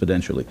grows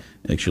exponentially.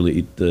 Actually,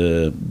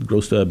 it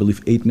grows to, I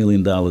believe, $8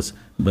 million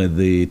by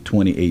the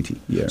 2080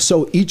 year.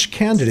 So each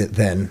candidate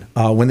then,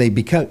 when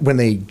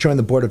they join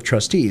the Board of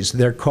Trustees,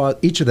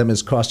 each of them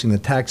is costing the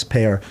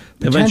taxpayer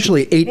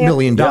potentially $8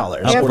 million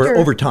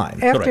over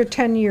time. After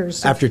 10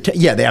 years.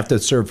 They have to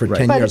serve for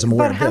 10 years. I'm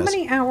aware but of how this.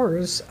 many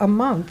hours a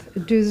month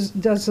does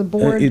the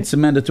board? It's a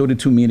mandatory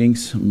 2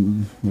 meetings,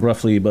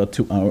 roughly about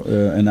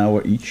an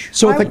hour each.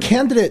 So if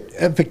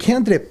a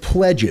candidate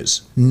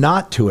pledges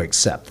not to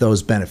accept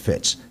those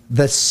benefits,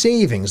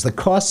 the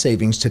cost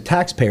savings to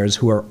taxpayers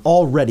who are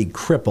already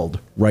crippled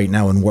right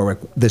now in Warwick,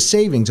 the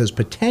savings is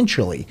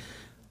potentially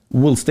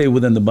will stay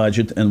within the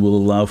budget and will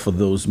allow for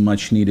those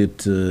much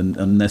needed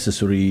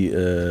necessary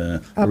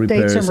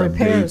Updates and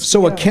repairs.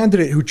 So a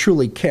candidate who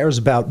truly cares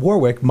about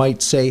Warwick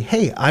might say,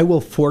 hey, I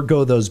will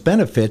forego those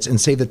benefits and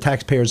save the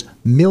taxpayers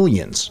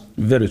millions.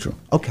 Very true.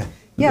 Okay.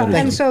 Yeah,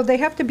 and so they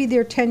have to be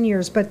there 10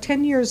 years, but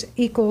 10 years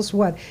equals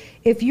what?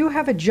 If you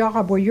have a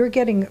job where you're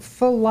getting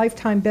full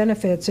lifetime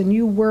benefits and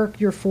you work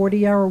your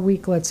 40-hour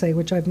week, let's say,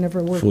 which I've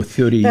never worked. For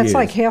 30 years. That's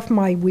like half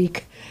my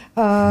week,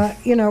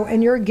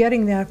 and you're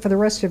getting that for the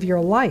rest of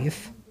your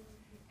life.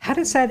 How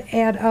does that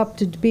add up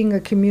to being a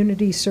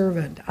community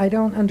servant? I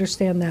don't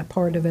understand that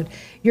part of it.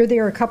 You're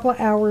there a couple of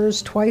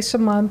hours, twice a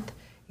month.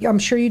 I'm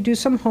sure you do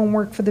some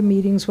homework for the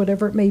meetings,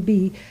 whatever it may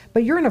be,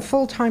 but you're in a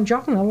full-time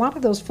job, and a lot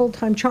of those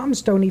full-time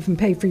jobs don't even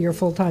pay for your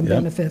full-time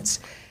benefits.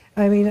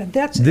 I mean, and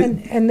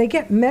they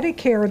get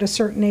Medicare at a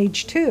certain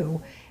age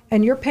too,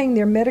 and you're paying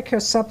their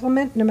Medicare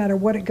supplement no matter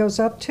what it goes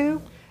up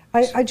to.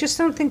 I just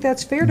don't think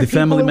that's fair to the people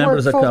family who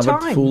members work are covered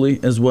full-time.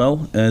 fully as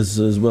well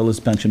as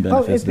pension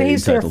benefits. Oh, it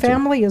pays their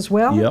family as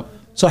well? Yep.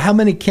 So how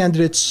many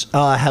candidates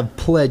have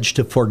pledged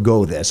to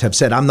forego this, have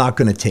said, I'm not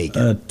going to take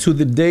it? To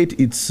the date,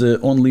 it's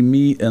only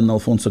me and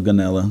Alfonso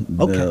Ganella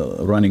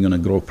running on a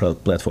Grow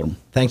platform.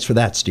 Thanks for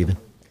that, Stephen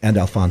and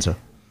Alfonso.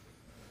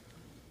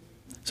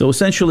 So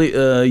essentially,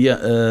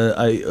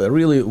 I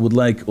really would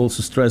like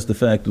also stress the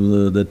fact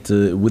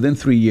that within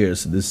 3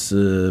 years, this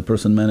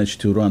person managed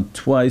to run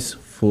twice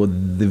for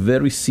the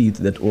very seat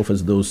that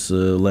offers those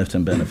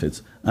lifetime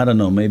benefits. I don't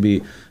know,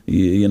 maybe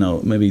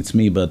it's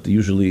me, but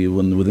usually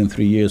within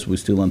 3 years we're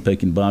still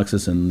unpacking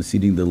boxes and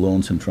seeding the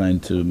loans and trying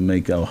to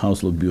make our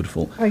house look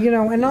beautiful.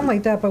 And not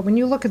like that, but when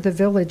you look at the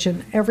village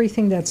and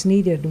everything that's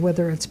needed,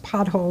 whether it's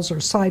potholes or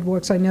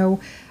sidewalks, I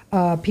know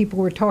people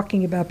were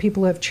talking about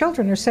people who have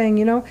children are saying,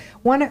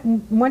 why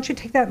don't you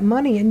take that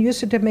money and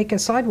use it to make a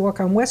sidewalk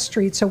on West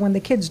Street so when the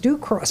kids do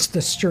cross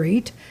the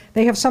street,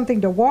 they have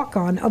something to walk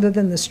on other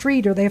than the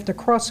street, or they have to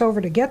cross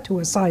over to get to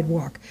a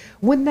sidewalk.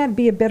 Wouldn't that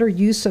be a better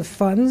use of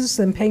funds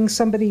than paying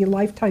somebody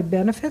lifetime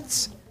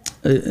benefits?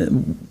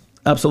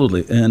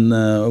 Absolutely. And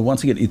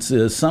once again, it's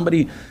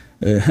somebody...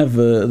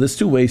 there's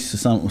two ways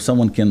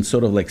someone can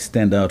sort of like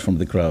stand out from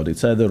the crowd.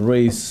 It's either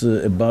raise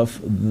above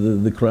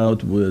the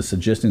crowd,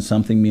 suggesting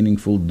something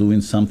meaningful,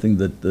 doing something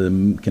that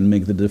can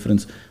make the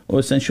difference, or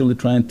essentially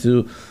trying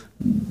to,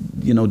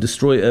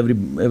 destroy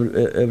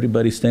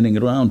everybody standing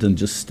around and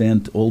just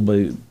stand all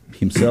by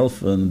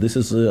himself. And this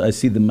is, I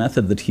see the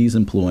method that he's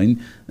employing,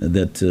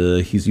 that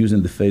he's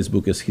using the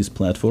Facebook as his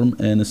platform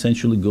and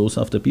essentially goes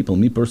after people.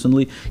 Me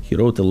personally, he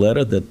wrote a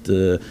letter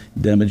that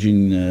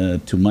damaging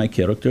to my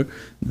character,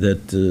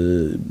 that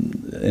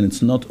and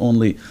it's not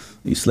only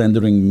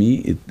slandering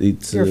me,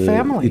 it's your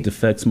family. It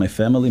affects my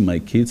family, my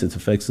kids, it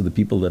affects the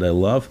people that I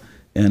love.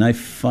 And I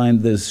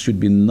find there should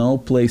be no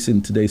place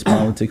in today's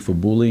politics for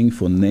bullying,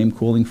 for name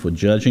calling, for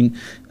judging.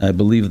 I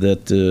believe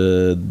that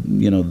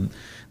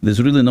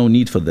there's really no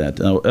need for that.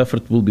 Our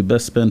effort will be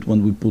best spent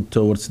when we put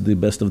towards the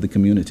best of the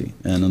community.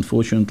 And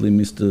unfortunately,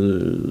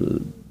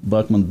 Mr.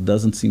 Bachman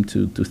doesn't seem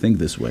to think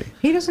this way.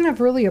 He doesn't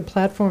have really a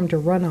platform to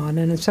run on.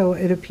 And so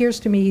it appears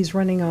to me he's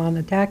running on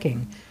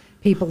attacking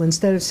people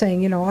instead of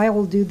saying, I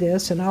will do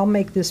this and I'll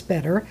make this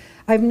better.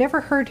 I've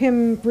never heard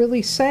him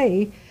really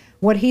say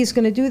what he's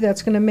going to do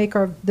that's going to make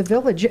the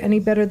village any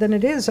better than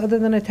it is, other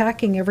than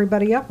attacking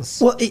everybody else.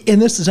 Well,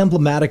 and this is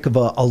emblematic of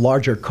a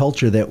larger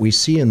culture that we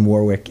see in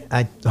Warwick.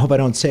 I hope I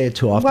don't say it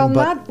too often.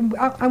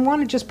 I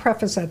want to just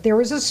preface that. There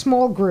is a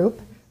small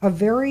group of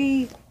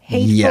very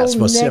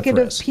hateful,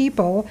 negative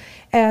people,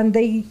 and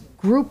they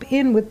group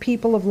in with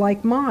people of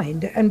like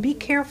mind. And be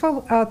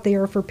careful out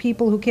there for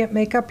people who can't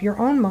make up your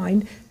own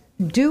mind.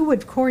 Do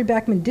what Corey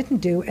Bachman didn't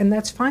do, and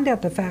let's find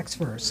out the facts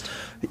first.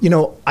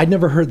 I'd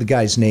never heard the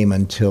guy's name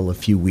until a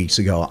few weeks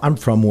ago. I'm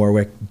from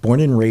Warwick, born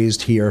and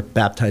raised here,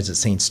 baptized at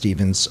St.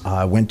 Stephen's,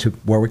 went to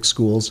Warwick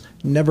schools,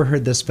 never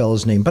heard this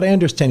fellow's name, but I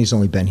understand he's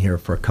only been here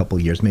for a couple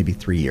of years, maybe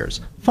 3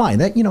 years. Fine,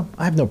 that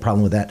I have no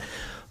problem with that.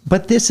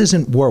 But this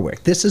isn't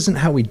Warwick. This isn't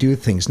how we do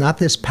things. Not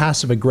this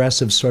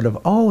passive-aggressive sort of,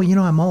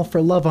 I'm all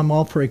for love, I'm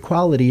all for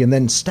equality, and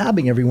then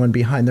stabbing everyone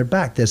behind their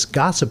back. This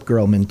gossip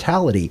girl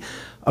mentality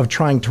of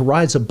trying to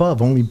rise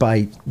above only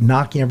by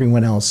knocking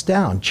everyone else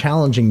down,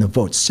 challenging the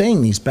vote,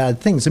 saying these bad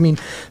things. I mean,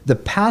 the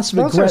passive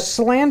Those are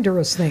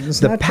slanderous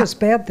things, not just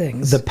bad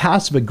things. The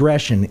passive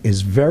aggression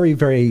is very,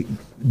 very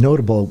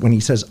notable when he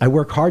says, I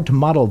work hard to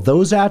model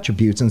those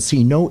attributes and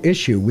see no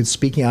issue with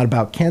speaking out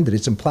about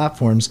candidates and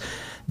platforms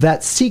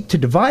that seek to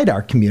divide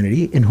our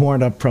community and who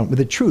aren't upfront with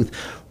the truth.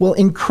 Well,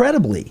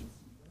 incredibly,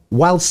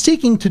 while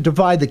seeking to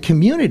divide the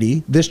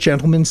community, this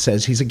gentleman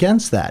says he's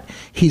against that.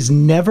 He's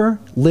never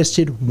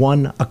listed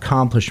one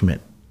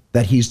accomplishment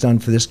that he's done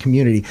for this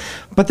community.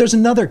 But there's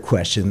another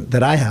question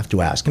that I have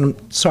to ask, and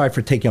I'm sorry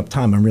for taking up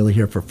time. I'm really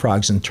here for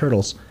frogs and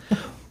turtles.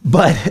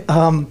 But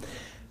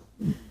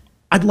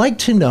I'd like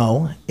to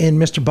know, in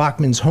Mr.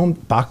 Bachman's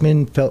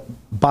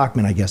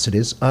Bachman, I guess it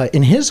is,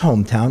 in his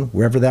hometown,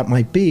 wherever that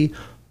might be,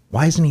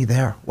 why isn't he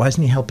there? Why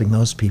isn't he helping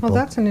those people? Well,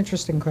 that's an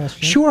interesting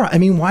question. Sure. I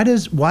mean, why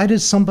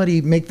does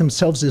somebody make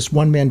themselves this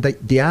one-man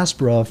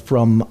diaspora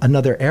from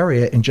another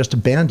area and just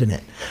abandon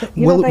it?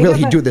 Will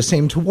he do the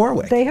same to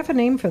Warwick? They have a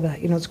name for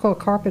that. It's called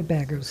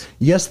carpetbaggers.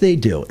 Yes, they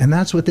do. And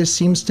that's what this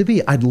seems to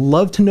be. I'd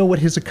love to know what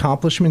his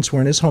accomplishments were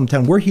in his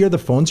hometown. We're here. The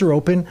phones are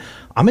open.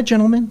 I'm a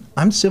gentleman.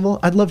 I'm civil.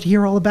 I'd love to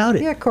hear all about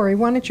it. Yeah, Corey,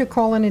 why don't you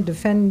call in and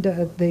defend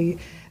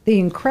the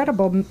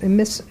incredible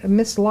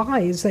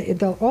lies,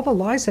 all the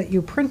lies that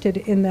you printed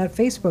in that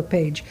Facebook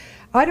page.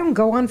 I don't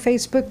go on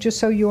Facebook, just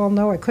so you all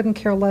know. I couldn't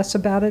care less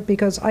about it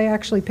because I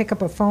actually pick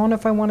up a phone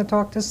if I want to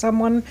talk to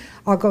someone.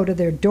 I'll go to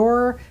their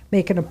door,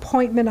 make an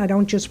appointment. I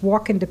don't just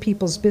walk into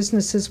people's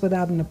businesses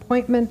without an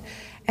appointment.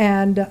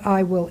 And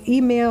I will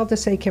email to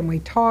say, can we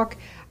talk?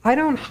 I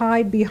don't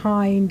hide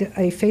behind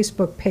a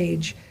Facebook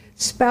page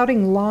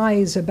spouting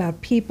lies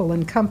about people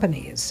and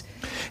companies.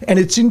 And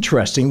it's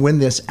interesting, when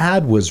this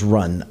ad was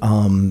run,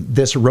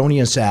 this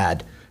erroneous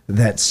ad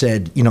that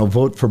said,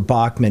 vote for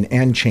Bachman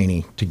and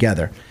Cheney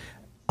together.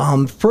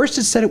 First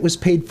it said it was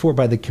paid for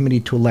by the committee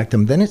to elect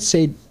him. Then it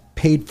said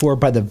paid for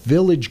by the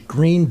Village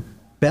Green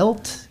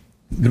Belt?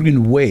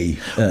 Greenway,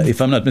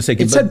 if I'm not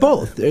mistaken. It said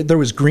both. There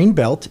was Green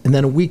Belt, and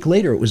then a week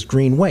later it was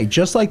Greenway.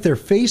 Just like their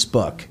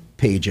Facebook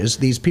pages,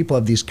 these people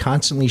have these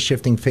constantly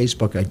shifting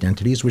Facebook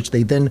identities, which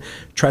they then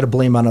try to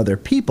blame on other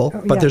people,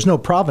 but there's no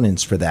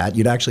provenance for that.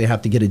 You'd actually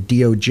have to get a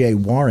DOJ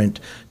warrant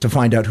to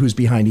find out who's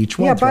behind each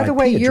one. Yeah, by the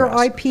way, your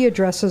IP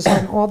addresses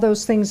on all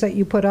those things that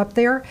you put up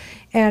there,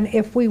 and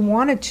if we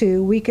wanted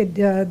to, we could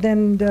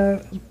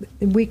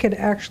we could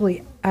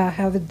actually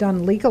have it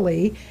done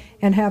legally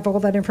and have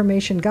all that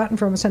information gotten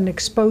from us and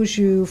expose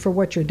you for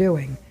what you're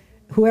doing.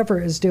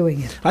 Whoever is doing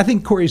it. I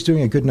think Corey's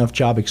doing a good enough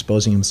job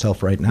exposing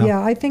himself right now.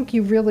 Yeah, I think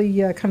you really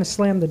kind of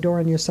slammed the door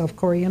on yourself,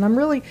 Corey. And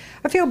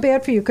I feel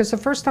bad for you because the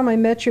first time I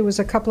met you was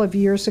a couple of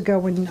years ago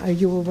when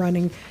you were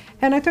running.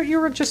 And I thought you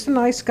were just a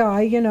nice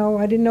guy. I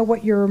didn't know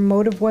what your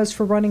motive was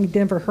for running.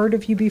 Never heard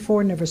of you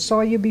before, never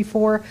saw you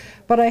before.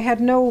 But I had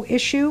no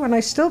issue, and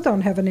I still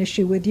don't have an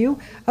issue with you,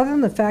 other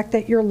than the fact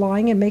that you're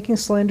lying and making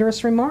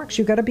slanderous remarks.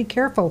 You got to be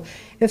careful.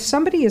 If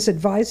somebody is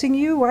advising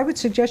you, I would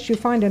suggest you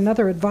find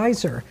another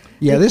advisor.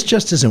 Yeah, this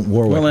just isn't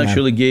Warwick. Well, I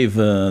actually gave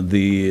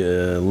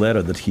the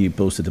letter that he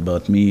posted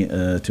about me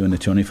to an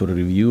attorney for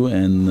review,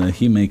 and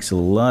he makes a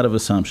lot of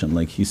assumptions.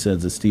 Like he said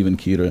that Stephen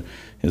Keeter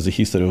has a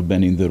history of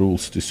bending the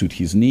rules to suit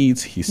his needs.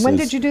 When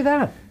did you do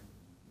that?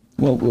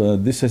 Well,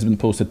 this has been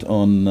posted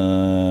on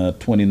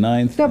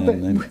 29th,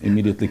 and I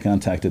immediately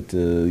contacted,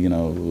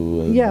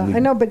 Yeah, I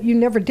know, but you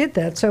never did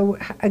that. So,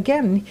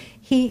 again,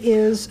 he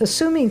is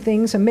assuming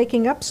things and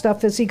making up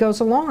stuff as he goes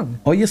along.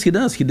 Oh, yes, he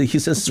does. He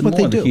says That's what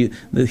they do.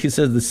 He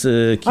says this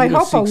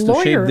Keeter seeks to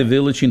shape the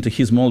village into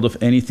his mold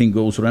of anything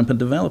goes rampant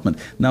development.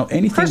 Now,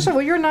 anything... First of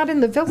all, you're not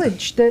in the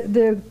village.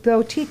 The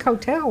Boutique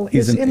Hotel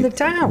is in the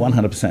town.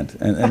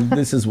 100%. And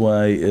this is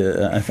why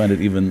I find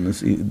it even,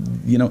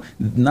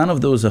 none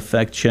of those are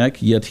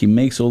fact-checked, yet he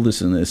makes all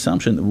this an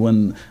assumption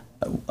when...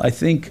 I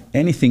think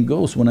anything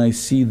goes when I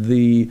see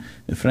the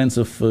friends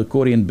of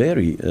Corey and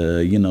Barry,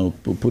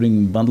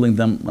 bundling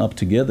them up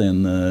together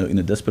in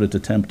a desperate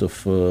attempt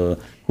of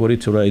Corey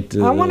to write.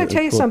 I want to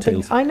tell you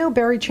something. I know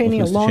Barry Cheney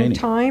a long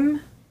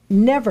time.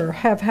 Never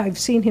have I've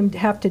seen him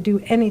have to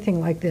do anything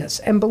like this.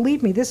 And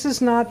believe me, this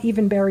is not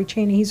even Barry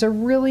Cheney. He's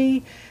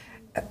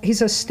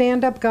a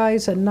stand-up guy.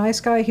 He's a nice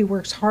guy. He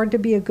works hard to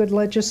be a good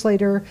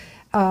legislator.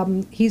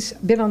 He's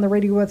been on the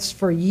radio with us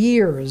for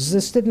years.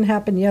 This didn't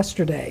happen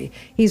yesterday.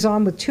 He's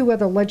on with 2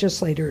 other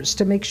legislators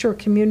to make sure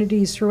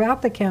communities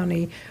throughout the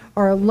county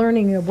are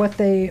learning of what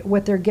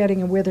they're getting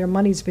and where their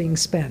money's being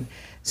spent.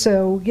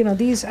 So,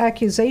 these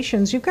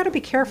accusations, you've got to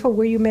be careful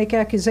where you make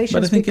accusations.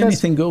 But I think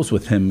anything goes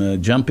with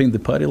him. Jumping the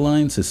party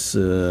lines is,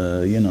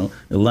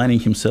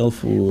 aligning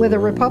himself with a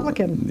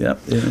Republican. Yep.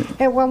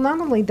 And, well, not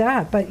only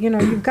that, but,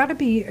 you've got to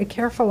be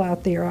careful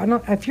out there.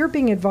 If you're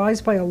being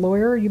advised by a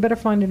lawyer, you better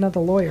find another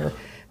lawyer.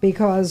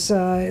 because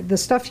the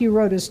stuff you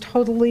wrote is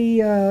totally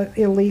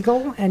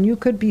illegal, and you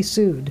could be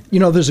sued. You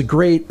know, there's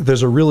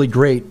a really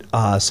great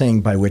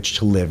saying by which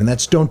to live, and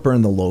that's don't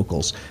burn the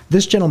locals.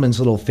 This gentleman's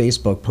little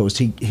Facebook post,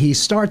 he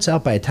starts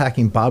out by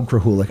attacking Bob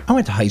Krahulik. I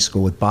went to high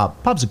school with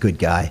Bob. Bob's a good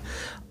guy.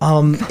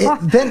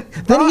 Then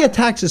he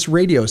attacks this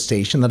radio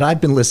station that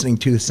I've been listening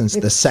to since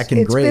the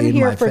second grade. It's been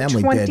here my for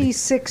family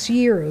 26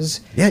 years.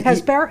 Yeah,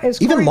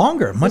 Even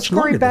longer, much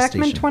longer. Corey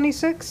Bachman station.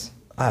 26?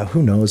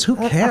 Who knows? Who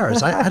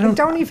cares? I don't.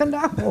 don't even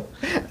know.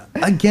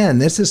 Again,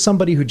 this is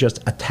somebody who just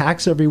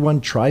attacks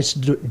everyone, tries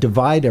to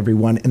divide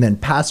everyone, and then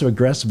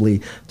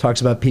passive-aggressively talks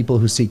about people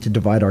who seek to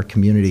divide our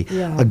community.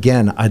 Yeah.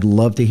 Again, I'd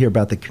love to hear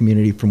about the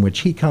community from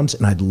which he comes,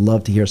 and I'd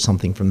love to hear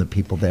something from the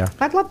people there.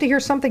 I'd love to hear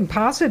something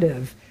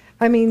positive.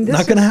 I mean, this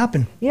Not going to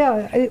happen.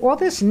 Yeah, all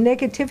this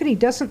negativity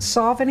doesn't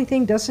solve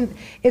anything.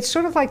 It's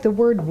sort of like the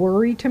word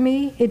worry to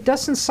me. It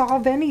doesn't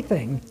solve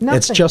anything. Nothing.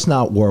 It's just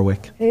not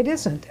Warwick. It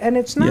isn't, and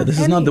it's not. Yeah, this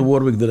is not the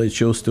Warwick that I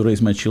chose to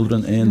raise my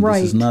children in.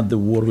 Right. This is not the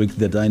Warwick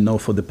that I know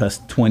for the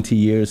past 20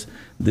 years.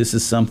 This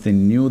is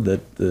something new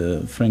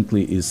that,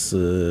 frankly, is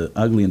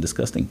ugly and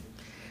disgusting.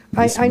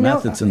 These I know.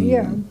 methods and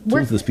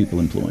tools these people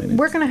employ.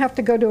 We're going to have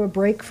to go to a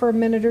break for a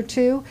minute or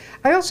two.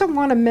 I also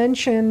want to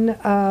mention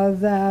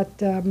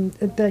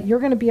that you're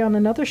going to be on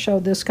another show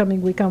this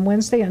coming week on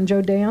Wednesday on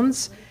Joe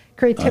Dan's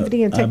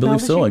Creativity and Technology. I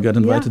believe so. I got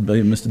invited by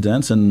Mr.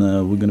 Dance, and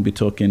we're going to be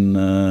talking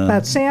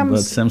about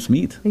Sam's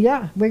Meat.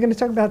 Yeah, we're going to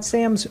talk about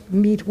Sam's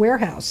Meat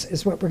Warehouse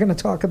is what we're going to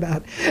talk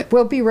about.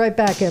 We'll be right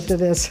back after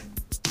this.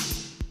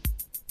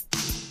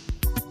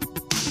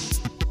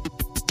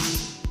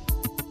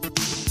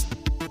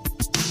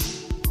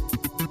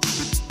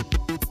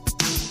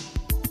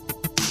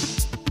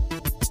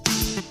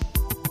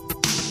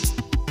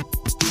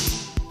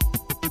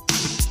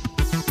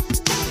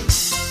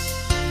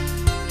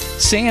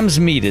 Sam's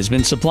Meat has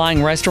been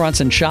supplying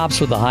restaurants and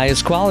shops with the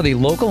highest quality,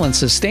 local, and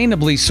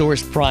sustainably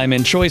sourced prime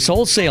and choice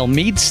wholesale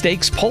meat,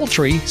 steaks,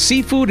 poultry,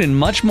 seafood, and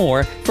much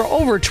more for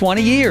over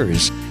 20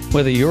 years.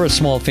 Whether you're a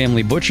small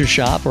family butcher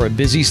shop or a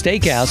busy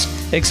steakhouse,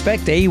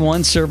 expect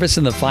A1 service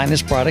and the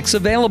finest products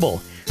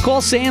available. Call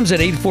Sam's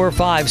at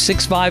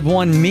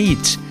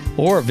 845-651-MEAT.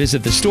 Or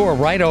visit the store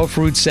right off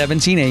Route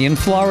 17A in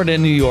Florida,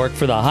 New York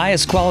for the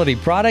highest quality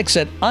products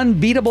at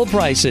unbeatable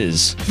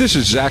prices. This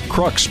is Zach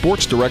Kruk,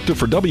 Sports Director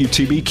for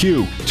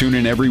WTBQ. Tune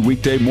in every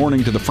weekday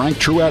morning to the Frank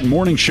Truatt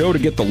Morning Show to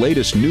get the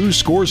latest news,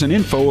 scores, and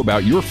info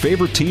about your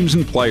favorite teams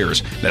and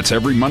players. That's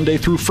every Monday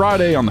through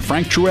Friday on the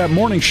Frank Truatt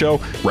Morning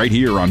Show right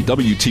here on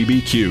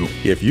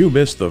WTBQ. If you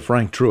missed the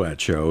Frank Truatt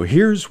Show,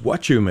 here's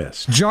what you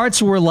missed.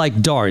 Jarts were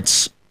like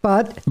darts.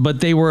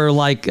 But they were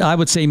like, I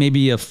would say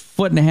maybe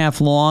 1.5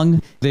 feet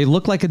long. They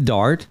look like a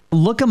dart.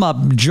 Look them up,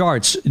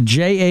 Jarts,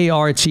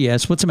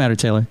 Jarts. What's the matter,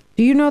 Taylor?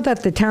 Do you know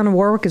that the town of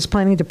Warwick is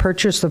planning to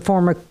purchase the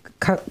former,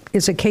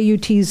 is it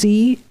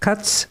KUTZ,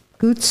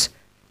 Goots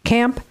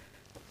Camp?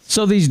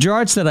 So these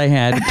jarts that I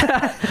had.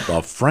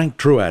 The Frank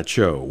Truatt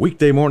Show,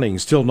 weekday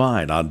mornings till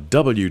 9 on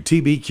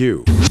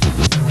WTBQ.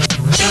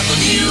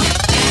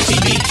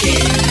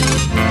 WTBQ.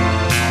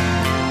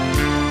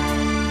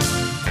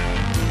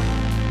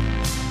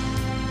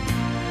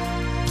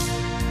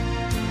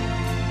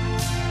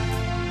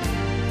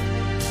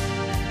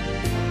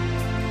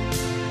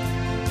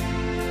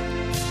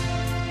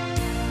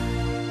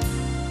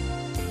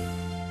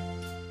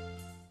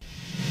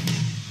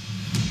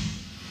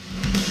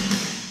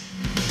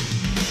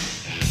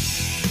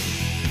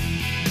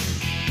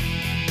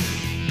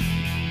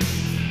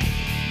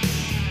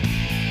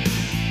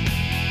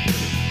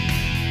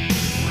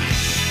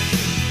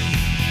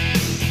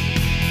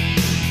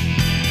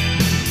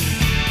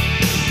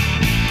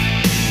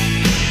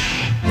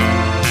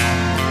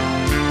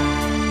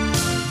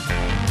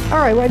 All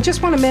right, well, I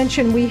just want to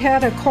mention we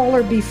had a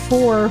caller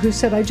before who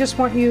said,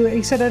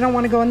 he said, I don't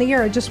want to go on the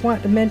air. I just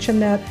want to mention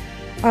that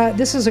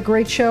this is a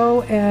great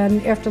show,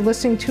 and after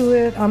listening to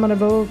it, I'm going to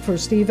vote for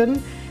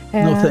Stephen.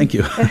 No, thank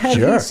you. And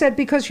Sure. he said,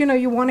 because,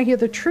 you want to hear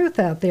the truth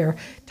out there.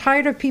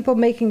 Tired of people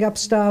making up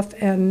stuff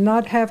and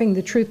not having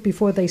the truth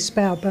before they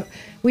spout. But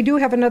we do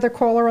have another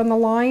caller on the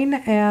line,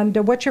 and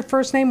what's your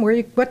first name?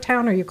 What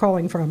town are you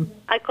calling from?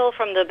 I call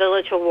from the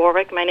village of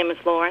Warwick. My name is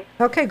Lauren.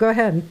 Okay, go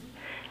ahead.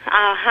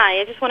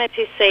 Hi, I just wanted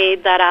to say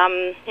that,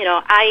 on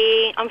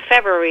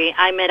February,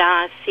 I met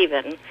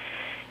Stephen.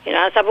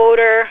 As a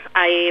voter,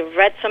 I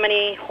read so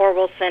many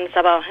horrible things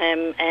about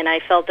him, and I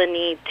felt the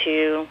need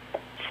to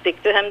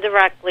speak to him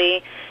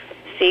directly,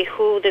 see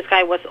who this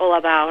guy was all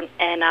about,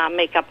 and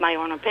make up my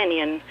own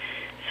opinion.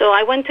 So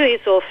I went to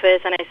his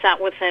office, and I sat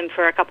with him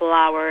for a couple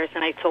hours,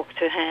 and I talked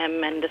to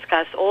him and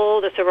discussed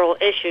all the several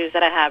issues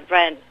that I have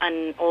read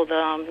on all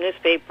the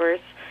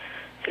newspapers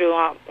through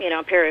a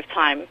period of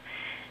time.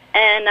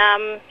 And,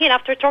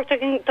 after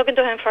talking to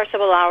him for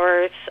several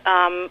hours,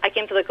 I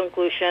came to the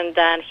conclusion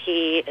that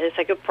he is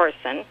a good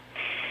person.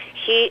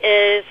 He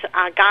is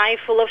a guy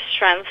full of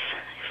strength,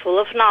 full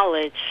of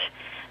knowledge,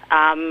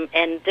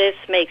 and this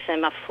makes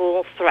him a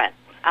full threat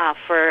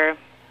for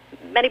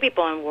many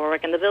people in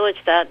Warwick and the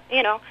village that,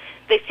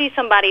 they see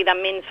somebody that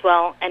means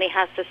well and he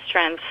has the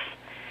strength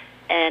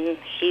and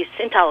he's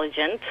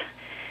intelligent.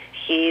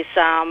 He's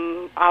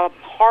a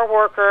hard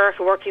worker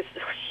who works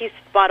his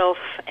butt off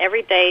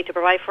every day to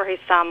provide for his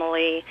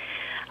family.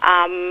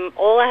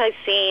 All I have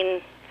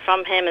seen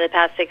from him in the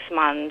past 6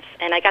 months,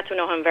 and I got to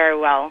know him very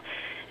well,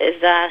 is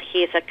that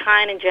he is a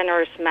kind and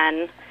generous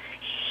man.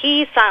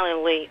 He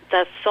silently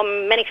does so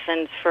many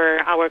things for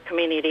our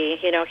community.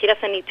 You know, he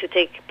doesn't need to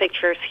take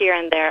pictures here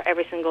and there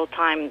every single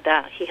time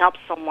that he helps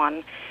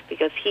someone,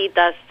 because he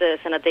does this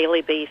on a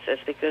daily basis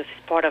because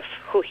it's part of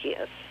who he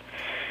is.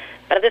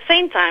 But at the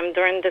same time,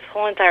 during this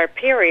whole entire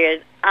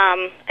period,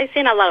 I've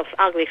seen a lot of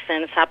ugly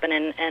things happen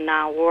in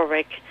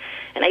Warwick,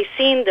 and I've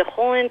seen the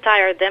whole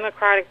entire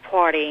Democratic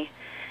Party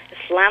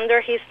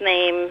slander his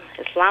name,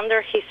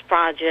 slander his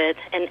project,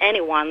 and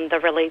anyone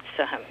that relates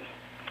to him.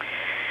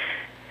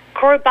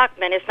 Corey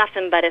Bachman is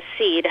nothing but a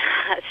seed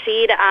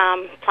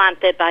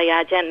planted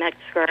by Jen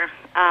Metzger,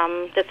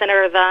 the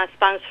senator that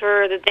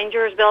sponsored the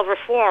Dangerous Bill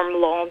reform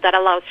law that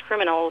allows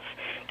criminals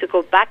to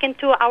go back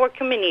into our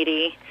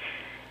community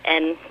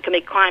and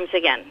commit crimes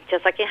again,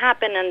 just like it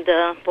happened in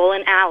the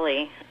bowling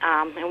alley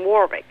in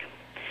Warwick.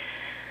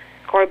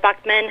 Corey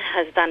Bachman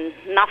has done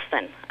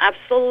nothing,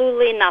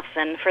 absolutely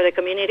nothing, for the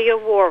community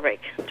of Warwick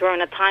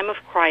during a time of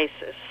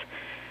crisis.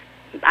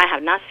 I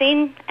have not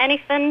seen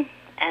anything,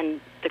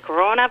 and the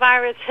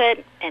coronavirus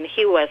hit, and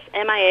he was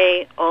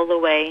MIA all the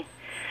way.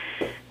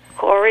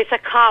 Corey's a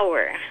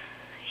coward.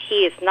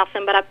 He is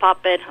nothing but a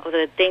puppet of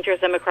the dangerous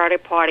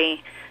Democratic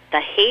Party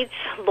that hates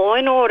law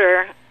and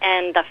order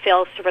and that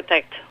fails to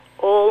protect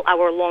all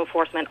our law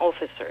enforcement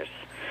officers.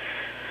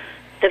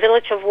 The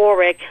village of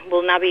Warwick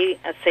will not be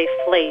a safe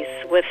place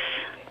with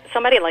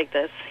somebody like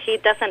this. He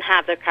doesn't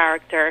have the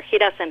character. He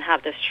doesn't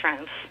have the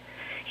strength.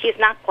 He's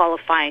not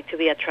qualified to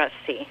be a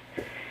trustee.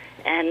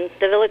 And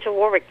the village of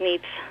Warwick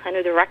needs a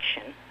new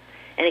direction,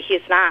 and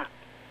he's not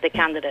the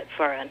candidate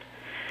for it.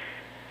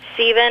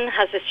 Stephen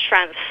has the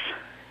strength.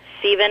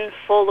 Stephen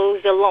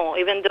follows the law,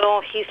 even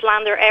though he's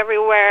slandered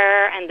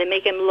everywhere, and they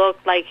make him look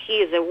like he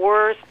is the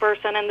worst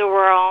person in the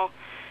world.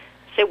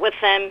 Sit with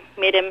him,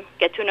 meet him,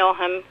 get to know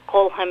him,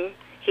 call him.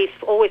 He's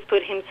always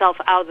put himself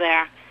out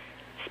there.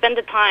 Spend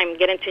the time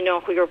getting to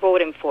know who you're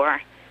voting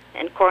for,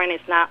 and Corin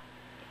is not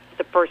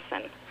the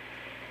person.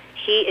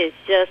 He is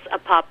just a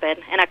puppet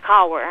and a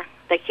coward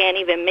that can't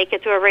even make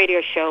it to a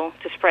radio show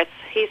to express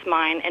his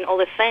mind and all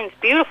the things,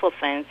 beautiful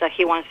things, that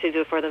he wants to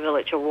do for the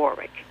village of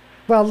Warwick.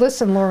 Well,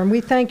 listen, Lauren, we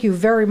thank you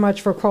very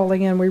much for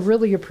calling in. We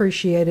really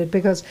appreciate it,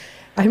 because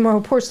I know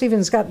poor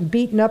Stephen's gotten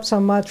beaten up so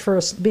much for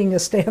being a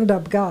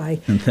stand-up guy.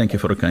 And thank you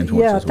for the kind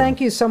words as well.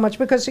 Thank you so much,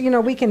 because, you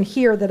know, we can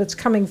hear that it's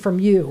coming from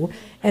you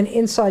and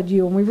inside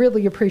you, and we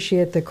really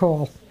appreciate the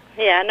call.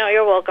 Yeah, no,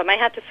 you're welcome. I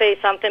had to say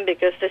something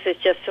because this is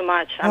just too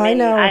much. I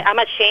know. I'm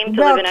ashamed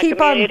to live in a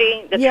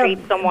community that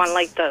treats someone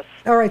like this.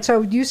 All right,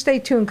 so you stay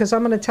tuned, because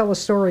I'm going to tell a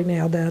story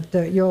now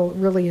that you'll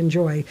really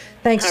enjoy.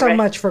 Thanks so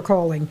much for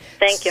calling.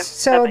 Thank you.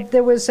 So Bye-bye.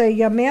 there was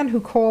a man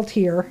who called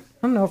here.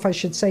 I don't know if I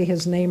should say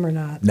his name or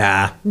not.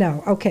 Nah.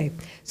 No, okay.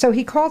 So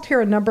he called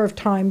here a number of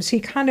times. He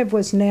kind of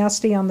was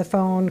nasty on the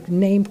phone,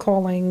 name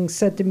calling,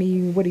 said to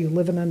me, "What are you,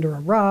 living under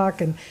a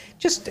rock?" and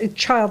just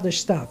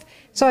childish stuff.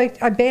 So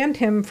I banned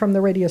him from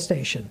the radio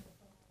station.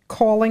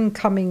 Calling,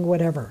 coming,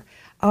 whatever.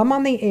 I'm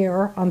on the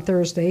air on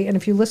Thursday, and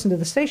if you listen to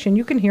the station,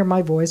 you can hear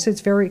my voice.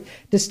 It's very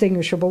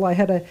distinguishable.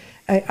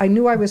 I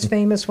knew I was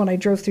famous when I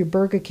drove through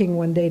Burger King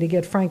one day to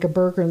get Frank a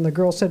burger, and the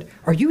girl said,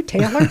 "Are you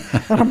Taylor?"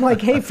 And I'm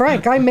like, "Hey,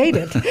 Frank, I made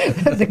it."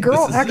 The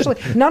girl actually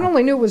not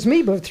only knew it was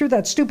me, but through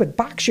that stupid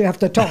box you have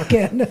to talk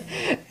in.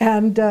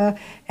 And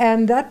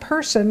that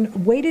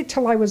person waited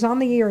till I was on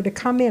the air to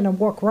come in and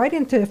walk right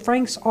into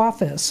Frank's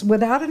office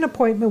without an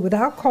appointment,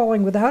 without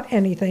calling, without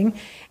anything.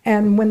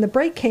 And when the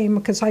break came,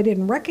 because I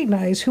didn't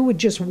recognize who would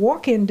just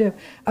walk into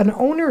an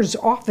owner's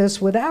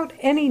office without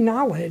any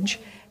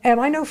knowledge. And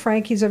I know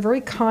Frank, he's a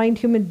very kind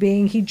human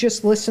being. He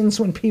just listens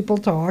when people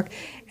talk.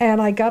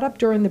 And I got up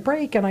during the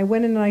break, and I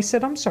went in and I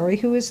said, "I'm sorry,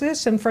 who is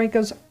this?" And Frank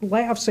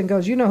laughs and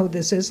goes, "You know who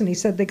this is." And he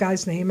said the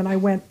guy's name, and I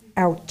went,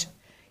 "Out.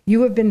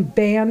 You have been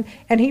banned."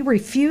 And he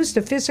refused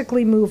to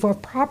physically move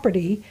off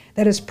property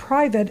that is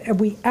private, and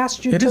we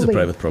asked you to leave. It is a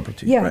private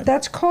property. Yeah, right.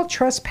 That's called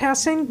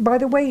trespassing. By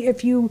the way,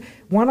 if you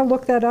want to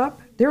look that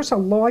up, there's a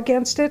law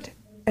against it,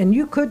 and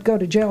you could go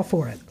to jail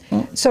for it.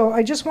 So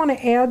I just want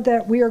to add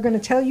that we are going to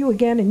tell you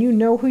again, and you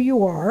know who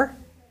you are,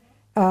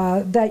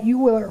 that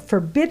you are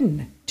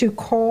forbidden to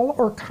call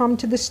or come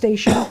to the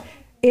station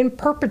in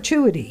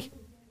perpetuity.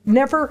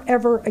 Never,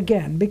 ever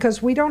again,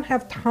 because we don't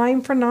have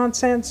time for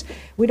nonsense.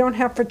 We don't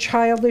have for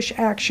childish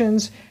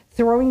actions,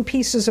 throwing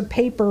pieces of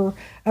paper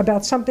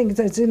about something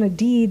that's in a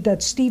deed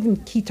that Stephen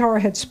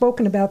Ketar had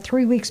spoken about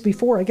 3 weeks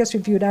before. I guess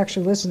if you had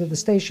actually listened to the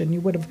station,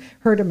 you would have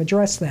heard him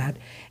address that.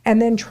 And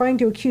then trying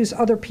to accuse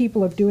other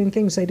people of doing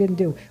things they didn't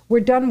do. We're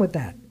done with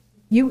that.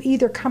 You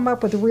either come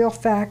up with real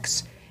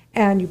facts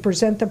and you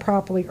present them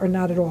properly or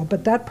not at all.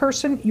 But that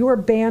person, you are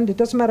banned. It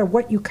doesn't matter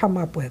what you come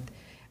up with.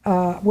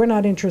 We're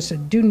not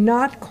interested. Do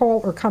not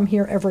call or come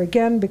here ever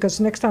again, because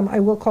next time I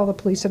will call the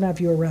police and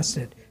have you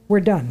arrested. We're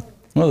done.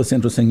 Well, it's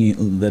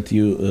interesting that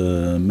you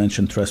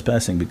mentioned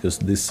trespassing, because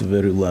this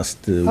very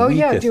last week, do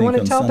you I think want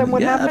to on tell them Sunday,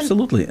 what yeah, happened?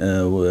 absolutely.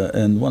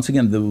 And once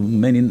again,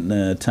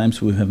 many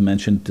times we have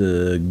mentioned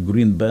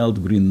Green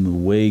Belt,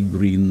 Green Way,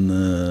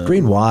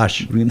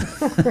 Greenwash, Green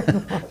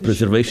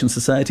Preservation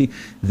Society.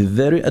 The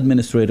very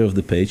administrator of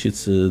the page,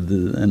 it's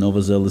an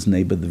overzealous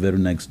neighbor the very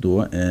next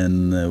door,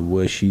 and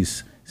where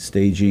she's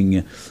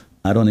staging,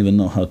 I don't even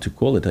know how to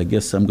call it. I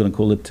guess I'm going to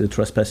call it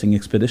trespassing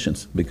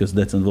expeditions, because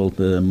that's involved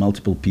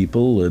multiple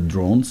people,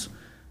 drones.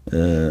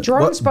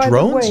 Drones, by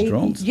drones? the way.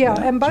 Drones? Yeah,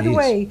 Yeah. and by the Jeez.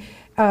 way,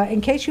 in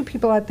case you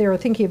people out there are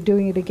thinking of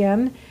doing it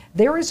again,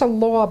 there is a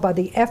law by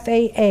the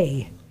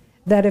FAA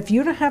that if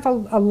you don't have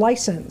a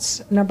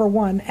license, number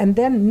one, and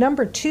then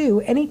number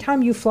two,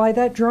 anytime you fly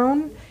that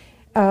drone,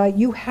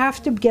 you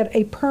have to get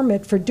a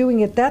permit for doing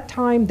it that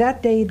time,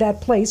 that day,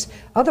 that place.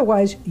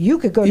 Otherwise, you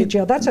could go to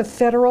jail. That's a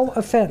federal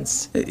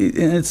offense.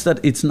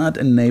 It's not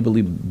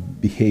enabling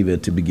behavior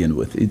to begin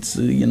with. It's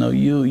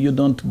you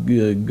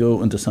don't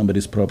go into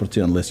somebody's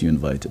property unless you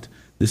invite it.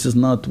 This is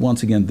not,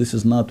 once again, this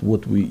is not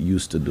what we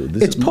used to do.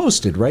 It's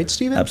posted, right,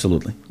 Stephen?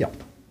 Absolutely. Yeah.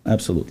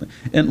 Absolutely.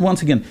 And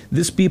once again,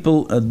 these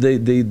people,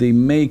 they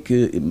make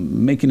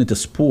making it a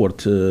sport,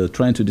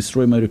 trying to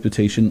destroy my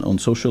reputation on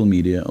social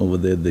media over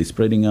there. They're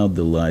spreading out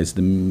the lies,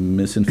 the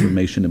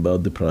misinformation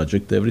about the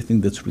project,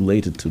 everything that's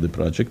related to the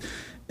project.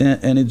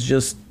 And it's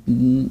just...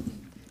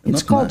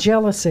 It's called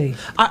jealousy.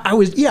 I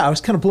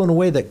was kind of blown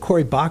away that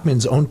Corey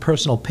Bachman's own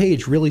personal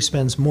page really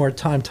spends more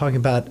time talking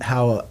about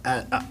how,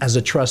 as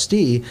a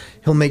trustee,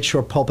 he'll make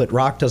sure Pulpit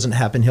Rock doesn't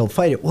happen. He'll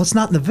fight it. Well, it's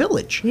not in the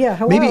village. Yeah,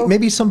 hello.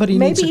 Maybe somebody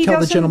needs to tell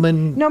the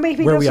gentleman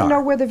maybe he where we doesn't are.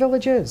 know where the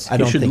village is. I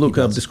don't he should think look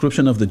he up does.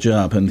 description of the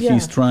job, and Yeah,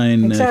 he's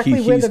trying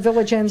exactly where the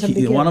village ends and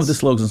One of begins. the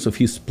slogans of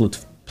his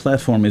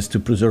platform is to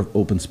preserve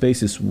open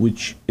spaces,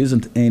 which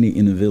isn't any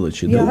in the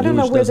village. Yeah, the I don't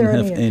know village where doesn't there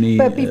have are any.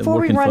 But before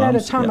we working run out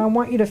of farms. time, Yeah. I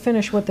want you to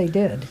finish what they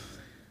did.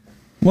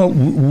 Well,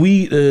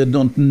 we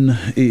don't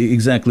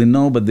exactly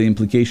know, but the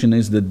implication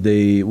is that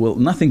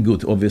nothing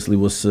good, obviously,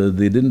 was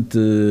they didn't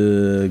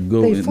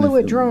go... They flew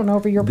a drone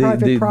over your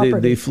private property.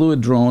 They flew a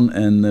drone,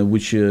 and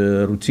which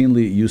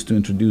routinely used to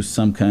introduce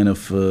some kind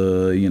of,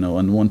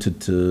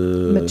 unwanted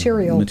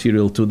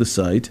material to the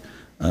site.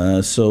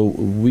 So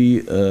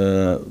we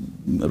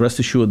rest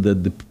assured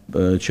that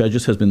the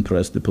charges has been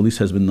pressed, the police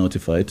has been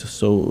notified,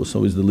 so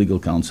is the legal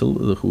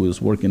counsel, who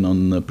is working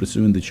on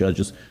pursuing the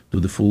charges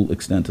to the full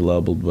extent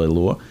allowable by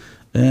law.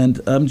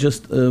 And I'm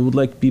just would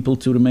like people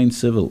to remain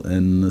civil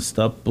and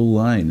stop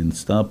lying and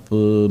stop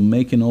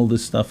making all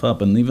this stuff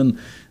up. And even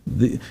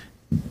the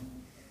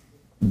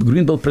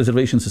Greenbelt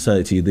Preservation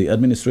Society, the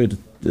administrator,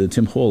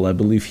 Tim Hall, I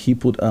believe he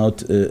put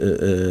out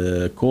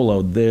a call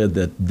out there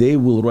that they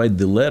will write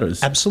the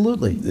letters.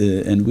 Absolutely.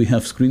 And we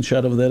have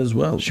screenshot of that as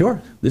well.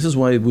 Sure. This is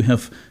why we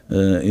have,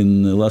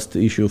 in the last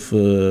issue of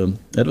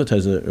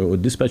Advertiser, or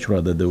Dispatch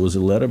rather, there was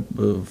a letter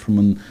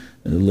from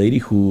a lady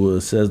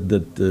who says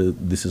that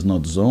this is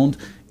not zoned.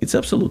 It's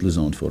absolutely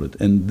zoned for it.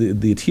 And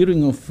the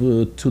adhering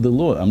to the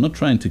law, I'm not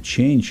trying to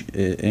change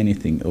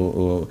anything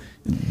or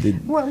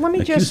well, let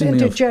me just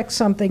interject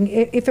something.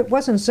 If it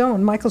wasn't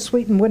zoned, Michael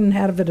Sweeten wouldn't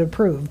have it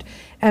approved.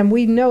 And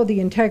we know the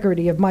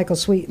integrity of Michael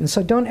Sweeten,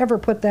 so don't ever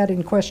put that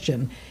in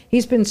question.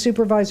 He's been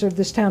supervisor of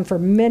this town for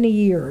many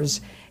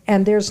years,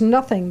 and there's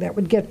nothing that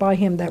would get by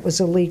him that was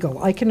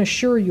illegal. I can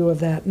assure you of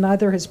that,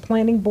 neither his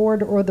planning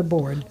board or the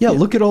board. Yeah,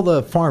 look at all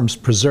the farms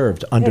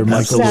preserved under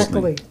Michael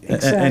Exactly.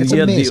 And It's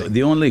yet amazing.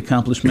 the only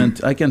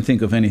accomplishment, I can't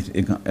think of any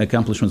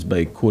accomplishments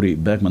by Corey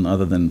Bachman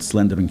other than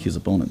slandering his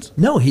opponents.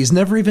 No, he's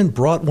never even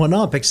brought one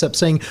up except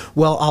saying,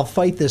 well, I'll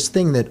fight this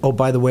thing that, oh,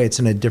 by the way, it's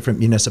in a different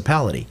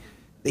municipality.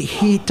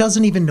 He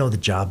doesn't even know the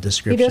job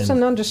description. He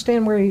doesn't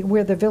understand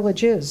where the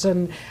village is,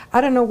 and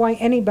I don't know why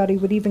anybody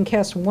would even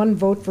cast one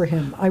vote for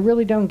him. I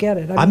really don't get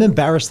it. I'm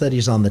embarrassed that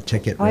he's on the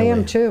ticket, really. I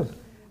am too.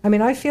 I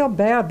mean, I feel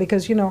bad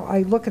because, I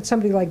look at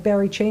somebody like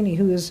Barry Cheney,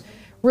 who is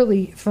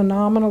really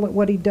phenomenal at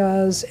what he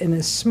does and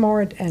is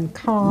smart and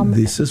calm.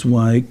 This is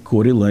why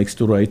Corey likes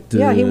to write...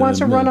 Yeah, he wants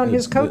to run on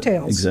his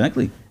coattails.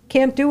 Exactly.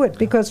 Can't do it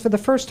because for the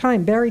first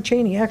time, Barry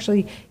Cheney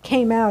actually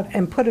came out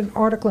and put an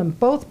article in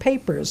both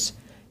papers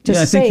to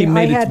I say think he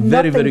made I had it very,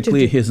 nothing very to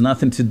clear. do- He has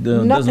nothing to do,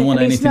 Nothing, doesn't want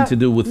and he's anything not- to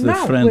do with the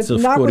no, friends with-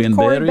 of not Corey with and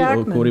Corey Barry or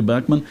Bachman. Corey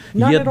Bachman.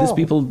 Not Yet at these all.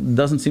 people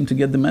doesn't seem to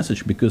get the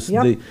message because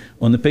Yep.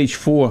 on the page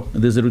 4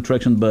 there's a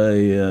retraction by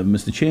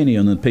Mr. Cheney.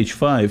 On the page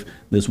 5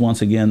 there's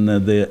once again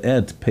the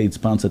ad, paid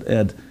sponsored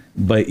ad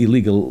by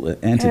illegal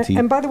entity.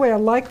 And by the way, I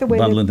like the way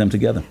bundling them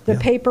together. the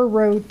paper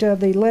wrote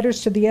the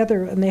letters to the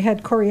other, and they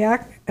had Corey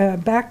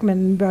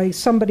Bachman by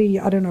somebody,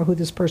 I don't know who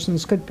this person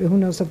is, who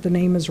knows if the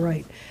name is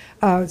right,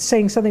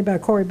 saying something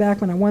about Corey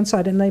Bachman on one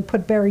side, and they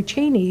put Barry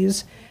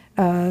Cheney's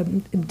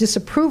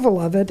disapproval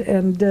of it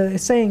and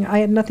saying I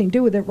had nothing to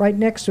do with it right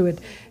next to it.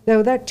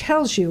 Though that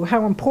tells you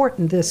how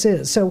important this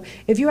is. So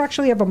if you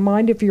actually have a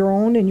mind of your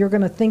own and you're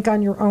going to think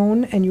on your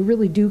own and you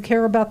really do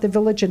care about the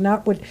village and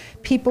not what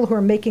people who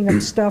are making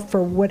up stuff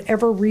for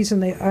whatever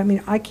reason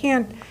I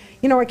can't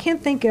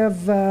think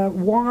of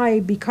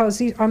why,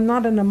 because I'm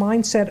not in a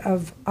mindset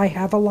of I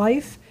have a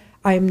life.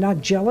 I am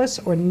not jealous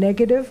or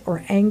negative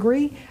or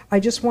angry. I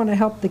just want to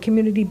help the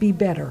community be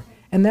better.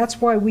 And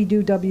that's why we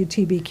do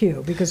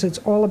WTBQ, because it's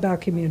all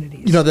about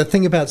communities. You know, the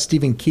thing about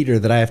Stephen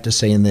Keeter that I have to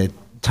say in the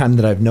time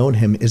that I've known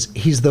him is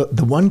he's the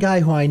one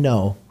guy who I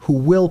know who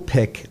will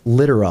pick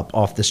litter up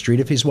off the street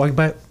if he's walking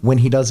by when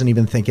he doesn't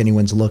even think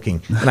anyone's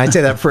looking. And I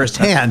say that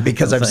firsthand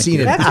because I've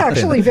seen it happen. That's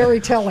actually very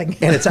telling.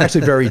 And it's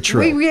actually very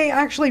true. We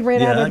actually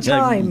ran out of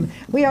time.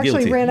 We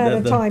actually ran out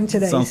of time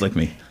today. Sounds like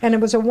me. And it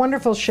was a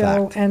wonderful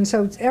show. Fact. And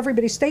so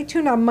everybody stay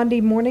tuned on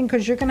Monday morning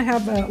because you're going to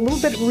have a little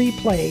bit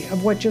replay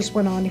of what just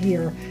went on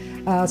here.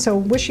 So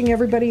wishing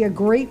everybody a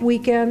great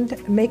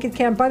weekend. Make it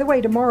count. By the way,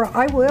 tomorrow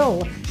I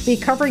will be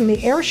covering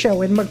the air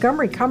show in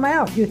Montgomery. Come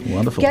out.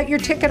 Wonderful. Get your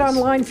ticket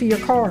online for your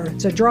car.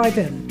 It's a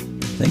drive-in.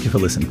 Thank you for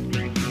listening.